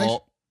 Right?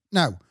 Oh.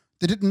 Now,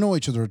 they didn't know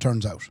each other, it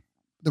turns out.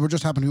 They were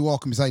just happened to be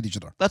walking beside each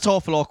other. That's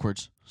awful awkward.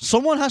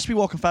 Someone has to be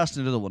walking faster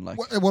than the other one, like.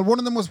 Well, one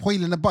of them was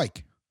wheeling a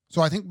bike.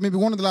 So I think maybe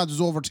one of the lads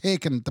was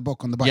overtaking the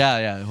buck on the bike.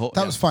 Yeah.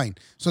 That was fine.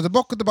 So the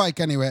buck with the bike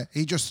anyway,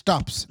 he just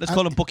stops. Let's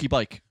call him Bucky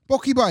Bike.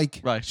 Bucky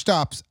Bike Right.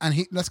 stops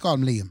and let's call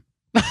him Liam.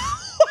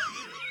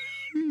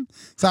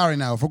 Sorry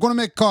now, if we're going to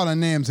make calling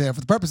names here, for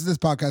the purpose of this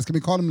podcast, can we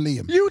call him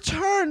Liam? You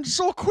turned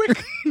so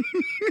quick.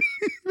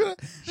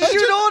 Did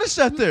you notice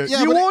that there?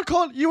 Yeah,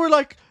 you were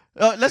like,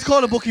 let's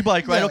call him Bucky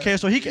Bike, right? Yeah. Okay,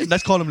 so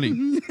let's call him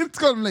Liam. Let's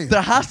call him Liam.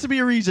 There has to be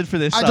a reason for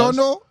this. I don't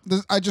know.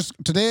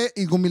 Today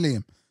he's going to be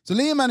Liam. So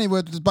Liam anyway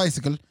with his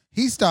bicycle,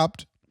 he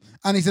stopped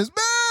and he says,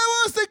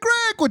 what's the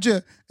crack with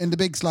you? In the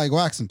big Sligo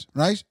accent,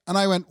 right? And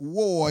I went,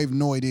 whoa, I have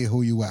no idea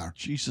who you are.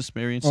 Jesus,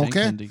 Mary and Saint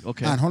Candy.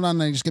 Okay. And hold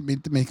on, I just get me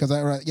because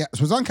so it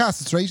was on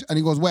Castle Street and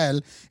he goes, well,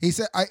 he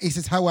says,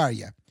 how are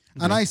you? Okay.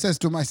 And I says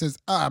to him,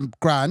 I'm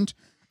grand.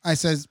 I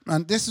says,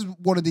 and this is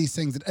one of these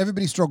things that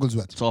everybody struggles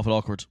with. It's awful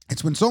awkward.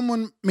 It's when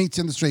someone meets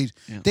you in the street,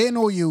 they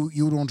know you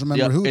don't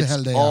remember who the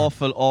hell they are. It's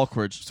awful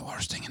awkward. It's the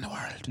worst thing in the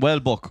world. Well,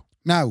 Buck.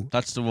 Now,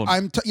 that's the one.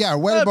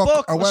 Well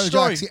Buck or well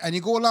Jaxie, and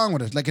you go along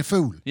with it like a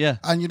fool. Yeah.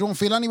 And you don't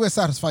feel anyway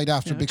satisfied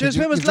after because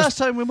when was last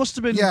time we must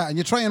have been? Yeah, and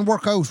you try and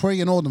work out where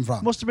you know them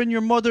from. Must have been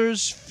your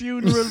mother's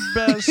funeral,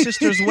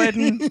 sister's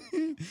wedding.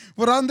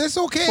 But on this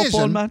occasion,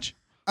 football match.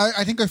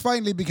 I think I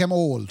finally became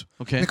old.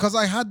 Okay. Because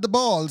I had the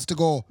balls to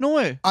go. No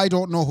way. I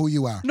don't know who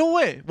you are. No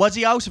way. Was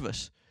he out of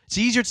it? It's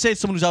easier to say it's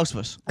someone who's out of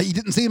it. You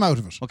didn't see him out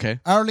of it. Okay.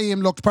 Our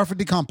Liam looked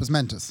perfectly compass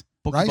mentis.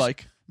 Bucky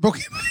Bike.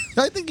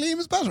 I think Liam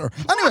is better.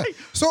 Anyway,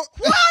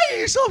 why are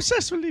you so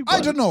obsessed with Liam? I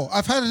don't know.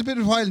 I've had a bit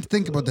of a while to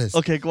think about this.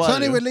 Okay, go on. So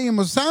anyway, Liam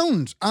was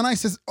sound, and I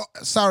says,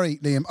 "Sorry,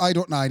 Liam, I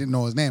don't know. I didn't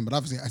know his name, but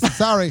obviously, I said,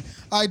 sorry,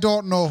 I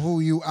don't know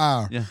who you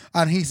are." Yeah.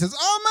 And he says,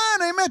 "Oh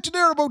man, I met you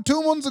there about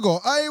 2 months ago.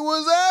 I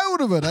was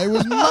out of it. I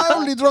was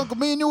mildly drunk.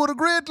 Me and you had a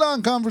great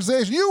long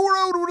conversation. You were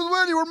out of it as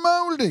well. You were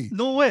mouldy."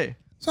 No way.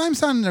 So I'm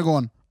standing there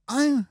going,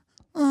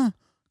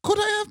 could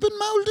I have been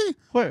mouldy?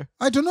 Where?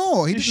 I don't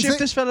know. You shift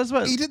this fella as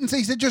well? He didn't say.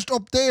 He said just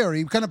up there.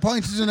 He kind of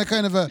pointed in a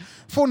kind of a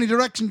funny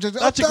direction.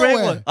 That's a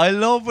great one. I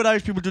love when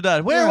Irish people do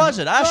that. Where was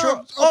it? Ashur?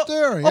 Up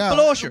there. Yeah. Up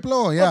below, sure. Up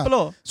below, yeah. Up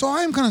below. So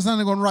I'm kind of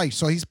standing going, right.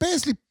 So he's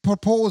basically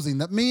proposing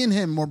that me and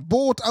him were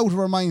both out of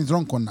our minds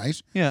drunk one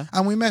night. Yeah.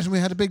 And we met and we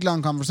had a big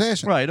long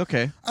conversation. Right,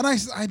 okay. And I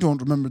said, I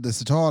don't remember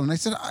this at all. And I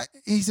said,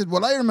 he said,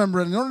 well, I remember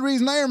it. And the only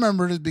reason I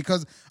remember it is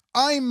because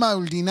I'm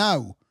mouldy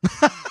now.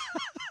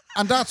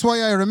 And that's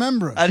why I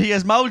remember it. And he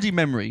has mouldy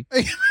memory.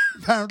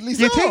 Apparently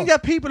so. You think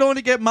that people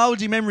only get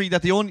mouldy memory,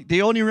 that they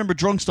only remember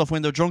drunk stuff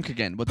when they're drunk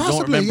again, but Possibly,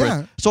 they don't remember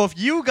yeah. it. So if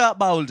you got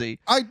mouldy,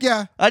 and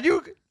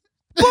you...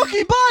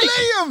 Bucky Bike!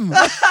 Liam!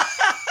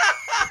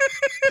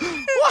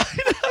 Why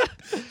not?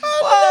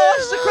 Oh,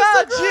 that's the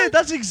crowd. Yeah,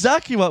 that's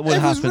exactly what would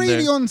happen. It was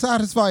really there.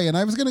 unsatisfying.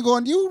 I was going to go,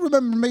 and you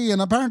remember me,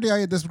 and apparently I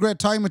had this great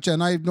time with you,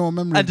 and I have no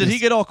memory. And did he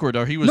get awkward,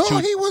 or he was? No,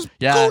 he was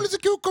cool as a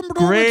cucumber.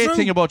 Great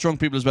thing about drunk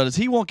people as well is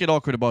he won't get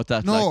awkward about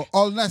that. No,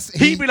 unless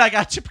he'd be like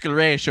a typical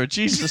race, or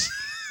Jesus.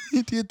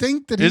 Do you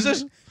think that?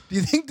 Do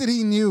you think that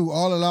he knew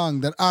all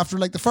along that after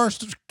like the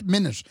first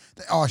minute,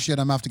 oh shit,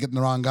 I'm after getting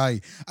the wrong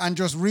guy, and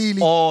just really,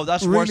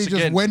 that's really worse just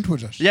again. went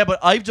with it? Yeah, but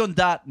I've done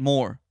that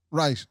more.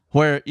 Right.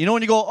 Where you know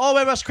when you go,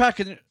 oh, that's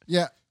cracking.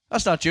 Yeah.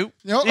 That's not you.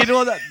 Yep. You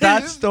know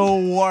that's the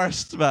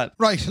worst, man.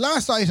 Right.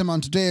 Last item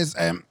on today's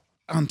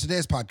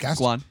podcast.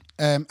 Go on.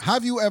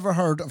 Have you ever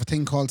heard of a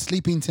thing called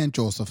Sleeping St.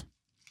 Joseph?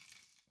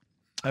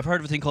 I've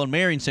heard of a thing called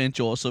Mary and St.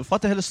 Joseph.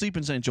 What the hell is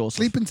Sleeping St. Joseph?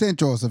 Sleeping St.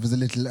 Joseph is a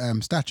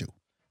little statue.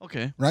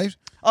 Okay. Right?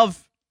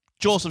 Of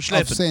Joseph Of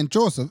Schleppen. St.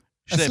 Joseph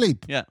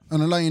asleep. Yeah. In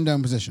a lying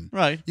down position.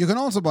 Right. You can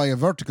also buy a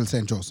vertical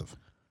St. Joseph.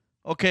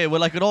 Okay,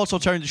 well, I could also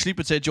turn the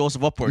Sleeping St.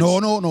 Joseph upwards. No,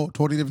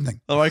 totally different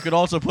thing. Or I could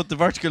also put the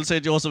vertical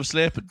St. Joseph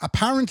sleeping.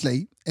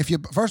 Apparently,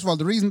 first of all,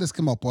 the reason this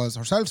came up was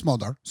herself's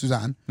mother,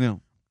 Suzanne, Yeah.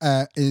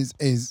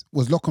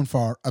 was looking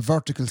for a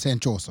vertical St.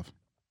 Joseph.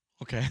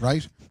 Okay.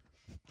 Right?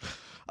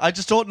 I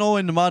just don't know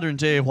in the modern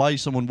day why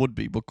someone would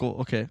be, but go,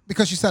 okay.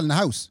 Because she's selling a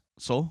house.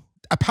 So?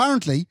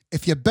 Apparently,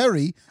 if you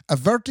bury a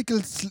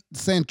vertical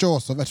St.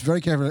 Joseph, that's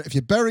very careful. If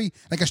you bury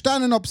like a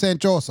standing up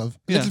St. Joseph,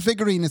 a little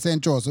figurine of St.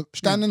 Joseph,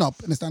 standing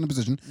up in a standing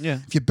position,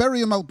 if you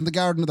bury him out in the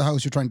garden of the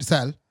house you're trying to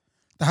sell,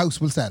 the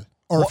house will sell.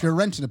 Or if you're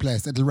renting a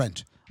place, it'll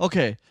rent.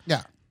 Okay.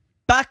 Yeah.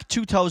 Back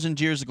 2,000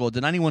 years ago,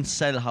 did anyone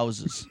sell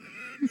houses?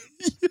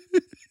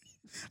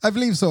 I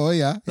believe so,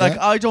 yeah. Like,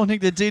 I don't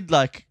think they did,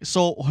 like,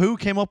 so who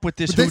came up with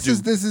this But hoodoo?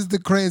 this is the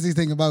crazy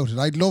thing about it.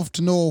 I'd love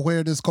to know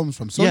where this comes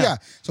from. So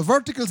so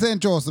vertical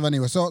St. Joseph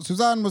anyway. So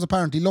Suzanne was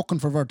apparently looking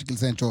for vertical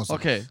St. Joseph.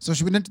 Okay. So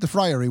she went into the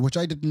Friary, which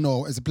I didn't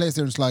know is a place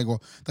here in Sligo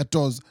that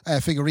does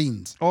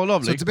figurines. Oh,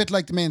 lovely. So it's a bit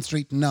like the Main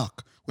Street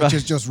Knock, which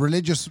is just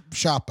religious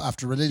shop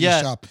after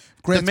religious shop.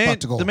 Great spot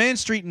to go. The Main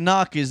Street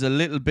Knock is a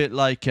little bit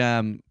like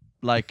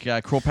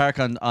Crow Park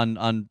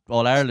on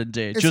All Ireland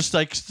Day. Just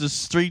like the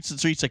streets and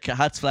streets like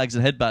hats, flags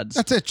and headbands.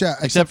 That's it, yeah.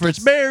 Except for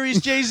it's Mary's,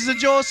 Jesus and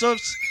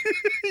Joseph's.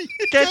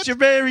 Get your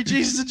Mary,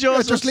 Jesus and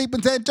Joseph. You're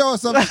sleeping St.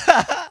 Joseph.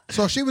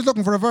 So she was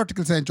looking for a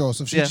vertical St.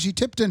 Joseph. She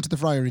tipped into the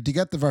Friary to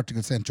get the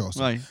vertical St.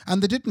 Joseph. Right.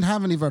 And they didn't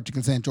have any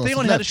vertical St. Joseph. They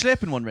only had a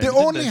sleeping one, right? They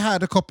only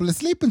had a couple of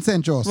sleeping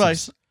St. Josephs.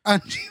 Right.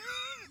 And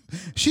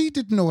she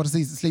didn't know what a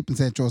sleeping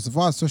St. Joseph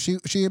was, so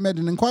she made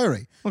an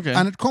inquiry. Okay.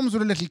 And it comes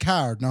with a little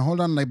card. Now, hold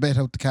on, I bait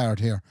out the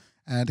card here.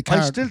 The card.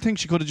 I still think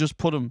she could have just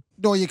put him.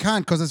 No, you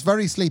can't because it's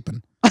very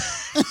sleeping.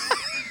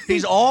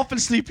 He's awful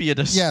sleepy at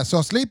us. Yeah,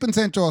 so sleeping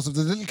St. Joseph,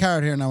 there's a little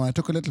card here now, and I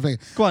took a little thing.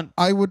 Go on.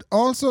 I would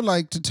also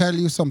like to tell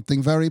you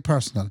something very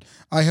personal.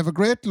 I have a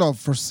great love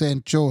for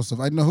St. Joseph.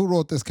 I don't know who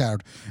wrote this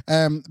card.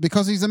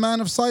 Because he's a man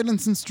of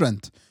silence and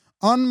strength.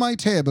 On my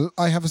table,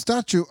 I have a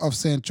statue of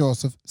St.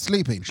 Joseph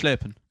sleeping.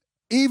 Sleeping.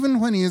 Even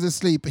when he is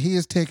asleep, he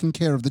is taking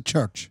care of the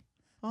church.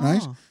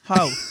 Right?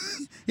 How?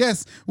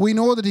 Yes, we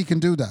know that he can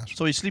do that.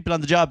 So he's sleeping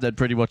on the job then,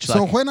 pretty much.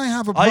 So like. when I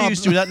have a problem... I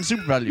used to do that in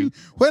Super Value.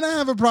 When I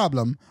have a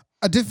problem,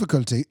 a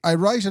difficulty, I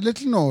write a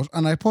little note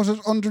and I put it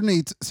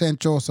underneath St.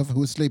 Joseph,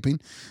 who is sleeping,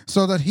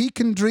 so that he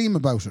can dream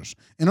about it.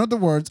 In other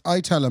words,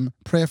 I tell him,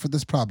 pray for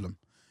this problem.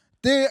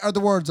 They are the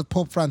words of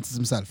Pope Francis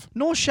himself.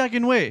 No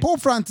shagging way.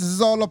 Pope Francis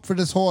is all up for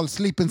this whole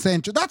sleeping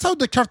St. Joseph. That's how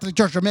the Catholic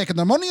Church are making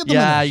their money at the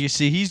minute. Yeah, you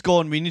see, he's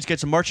going, we need to get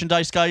some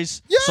merchandise,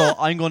 guys. Yeah. So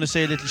I'm going to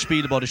say a little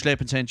spiel about a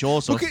sleeping St.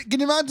 Joseph. Okay, can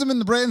you imagine them in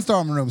the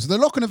brainstorming room? So they're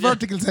looking at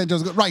vertical St.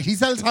 Joseph. Right, he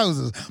sells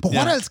houses. But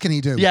what else can he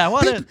do? Yeah,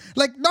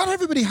 like, not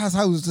everybody has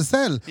houses to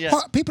sell. Yeah.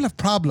 People have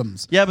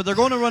problems. Yeah, but they're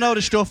going to run out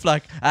of stuff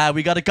like,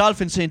 we got a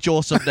golf in St.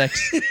 Joseph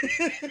next.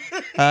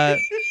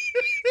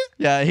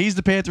 Yeah, he's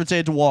the patron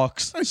saint who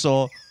walks.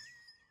 So...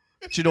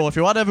 you know, if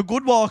you want to have a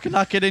good walk and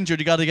not get injured,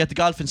 you got to get the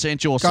golf in St.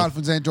 Joseph. Golf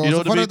in St. Joseph. You know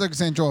what I mean? other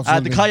St.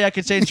 Joseph? The kayak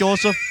in St.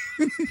 Joseph.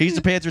 He's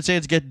the patron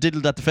saint to get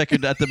diddled at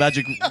the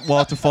Magic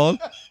Waterfall.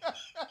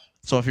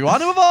 So if you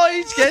want to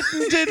avoid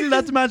getting diddled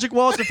at the Magic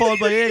Waterfall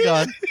by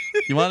Aegon,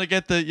 you want to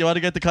get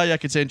the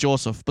kayak in St.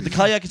 Joseph. But the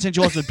kayak in St.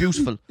 Joseph is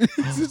beautiful.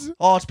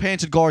 Oh, it's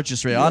painted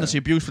gorgeous, Ray. Honestly,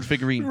 a beautiful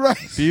figurine. Right.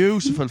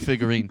 Beautiful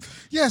figurine.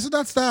 Yeah, so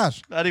that's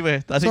that.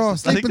 Anyway, I So think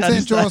sleeping that St.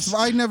 is Joseph. that.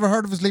 I'd never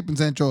heard of a sleeping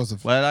St.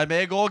 Joseph. Well, I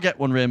may go get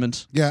one,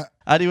 Raymond. Yeah.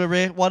 Anyway,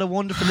 Ray, what a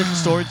wonderful little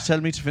story to tell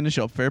me to finish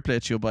up. Fair play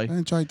to you, bye. I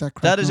enjoyed that.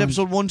 That is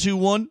episode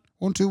 121.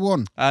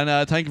 121.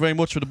 And thank you very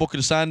much for the Book of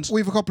the Sand.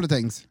 We have a couple of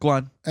things. Go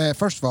on.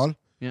 First of all,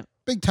 Yeah.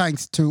 big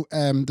thanks to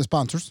the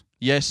sponsors.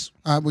 Yes.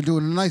 We'll do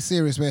it in a nice,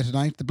 serious way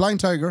tonight. The Blind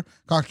Tiger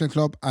Cocktail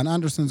Club and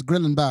Anderson's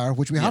Grill and Bar,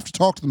 which we have to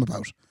talk to them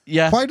about.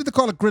 Yeah. Why do they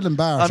call it Grill and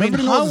Bar? I mean,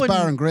 everybody knows it's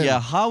bar and grill. Yeah,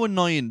 how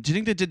annoying. Do you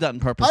think they did that on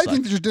purpose? I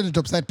think they just did it to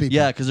upset people.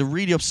 Yeah, because they're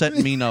really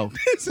upsetting me now.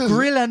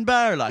 Grill and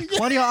bar, like.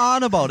 What are you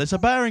on about? It's a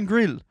bar and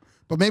grill.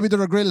 But maybe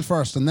they're a grill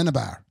first and then a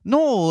bar.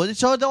 No,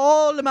 it's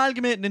all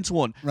amalgamating into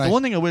one. Right. The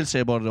one thing I will say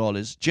about it all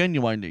is,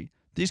 genuinely,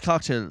 these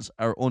cocktails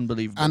are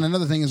unbelievable. And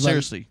another thing as well,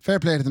 Seriously. fair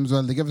play to them as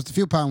well. They gave us a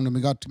few pound and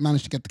we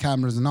managed to get the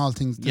cameras and all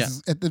things.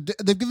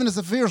 They've given us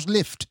a fierce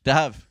lift. They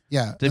have.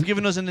 Yeah. They've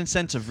given us an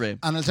incentive, Ray.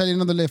 And I'll tell you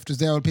another lift is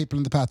the old people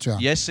in the Patreon.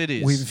 Yes, it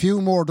is. We have a few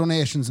more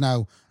donations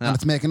now, Yeah. and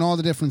it's making all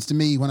the difference to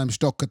me when I'm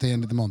stuck at the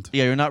end of the month.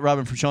 Yeah, you're not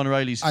robbing from Sean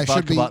O'Reilly's I should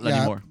vodka be, bottle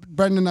anymore.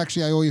 Brendan,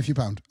 actually, I owe you a few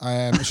pound.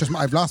 It's just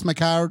I've lost my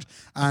card,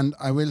 and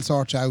I will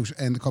sort you out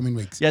in the coming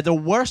weeks. Yeah, the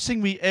worst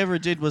thing we ever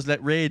did was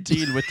let Ray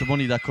deal with the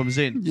money that comes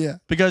in. Yeah.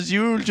 Because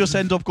you'll just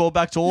end up going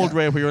back to old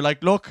Ray where you're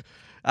like, look,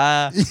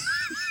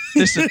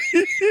 Listen,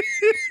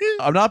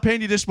 I'm not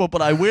paying you this month,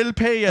 but I will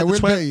pay you.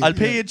 I'll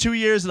pay you in 2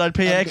 years, and I'll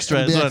pay you extra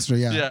as well. Extra,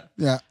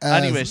 yeah.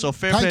 Anyway, so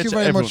fair play to everyone. Thank you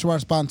very much to our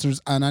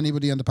sponsors and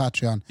anybody on the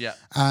Patreon. Yeah.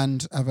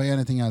 And have I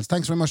anything else?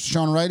 Thanks very much to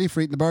Sean O'Reilly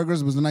for eating the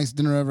burgers. It was the nicest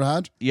dinner I ever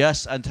had.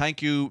 Yes, and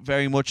thank you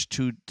very much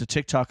to the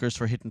TikTokers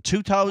for hitting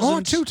 2,000.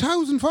 Oh,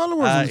 2,000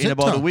 followers in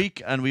about a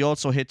week, and we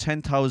also hit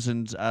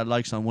 10,000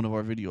 likes on one of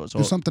our videos.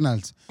 There's something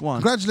else. Go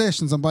on.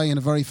 Congratulations on buying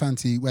a very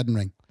fancy wedding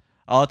ring.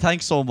 Oh,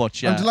 thanks so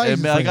much. Yeah, I'm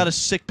delighted I got a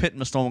sick pit in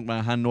my stomach,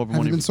 man. Handing over money.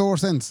 Have you been sore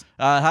since?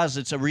 It has.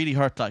 It's a really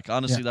hurt. Like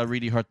honestly, that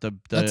really hurt the.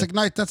 That's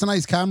a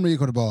nice camera you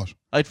could have bought.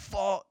 I'd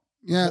fought.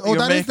 Yeah. Oh,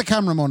 that is the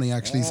camera money,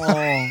 actually.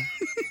 Sorry.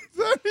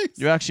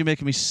 You're actually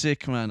making me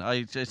sick, man.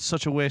 It's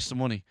such a waste of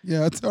money.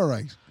 Yeah, it's all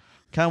right.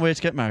 Can't wait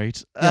to get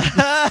married.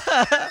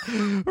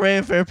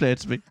 Ray, fair play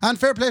to me. And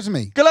fair play to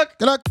me. Good luck.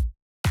 Good luck.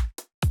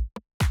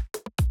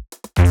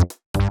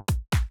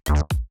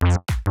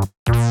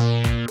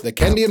 The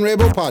Kendi and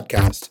Raybo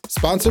podcast,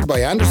 sponsored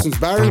by Anderson's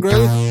Bar and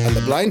Grill and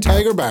the Blind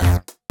Tiger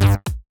Bar.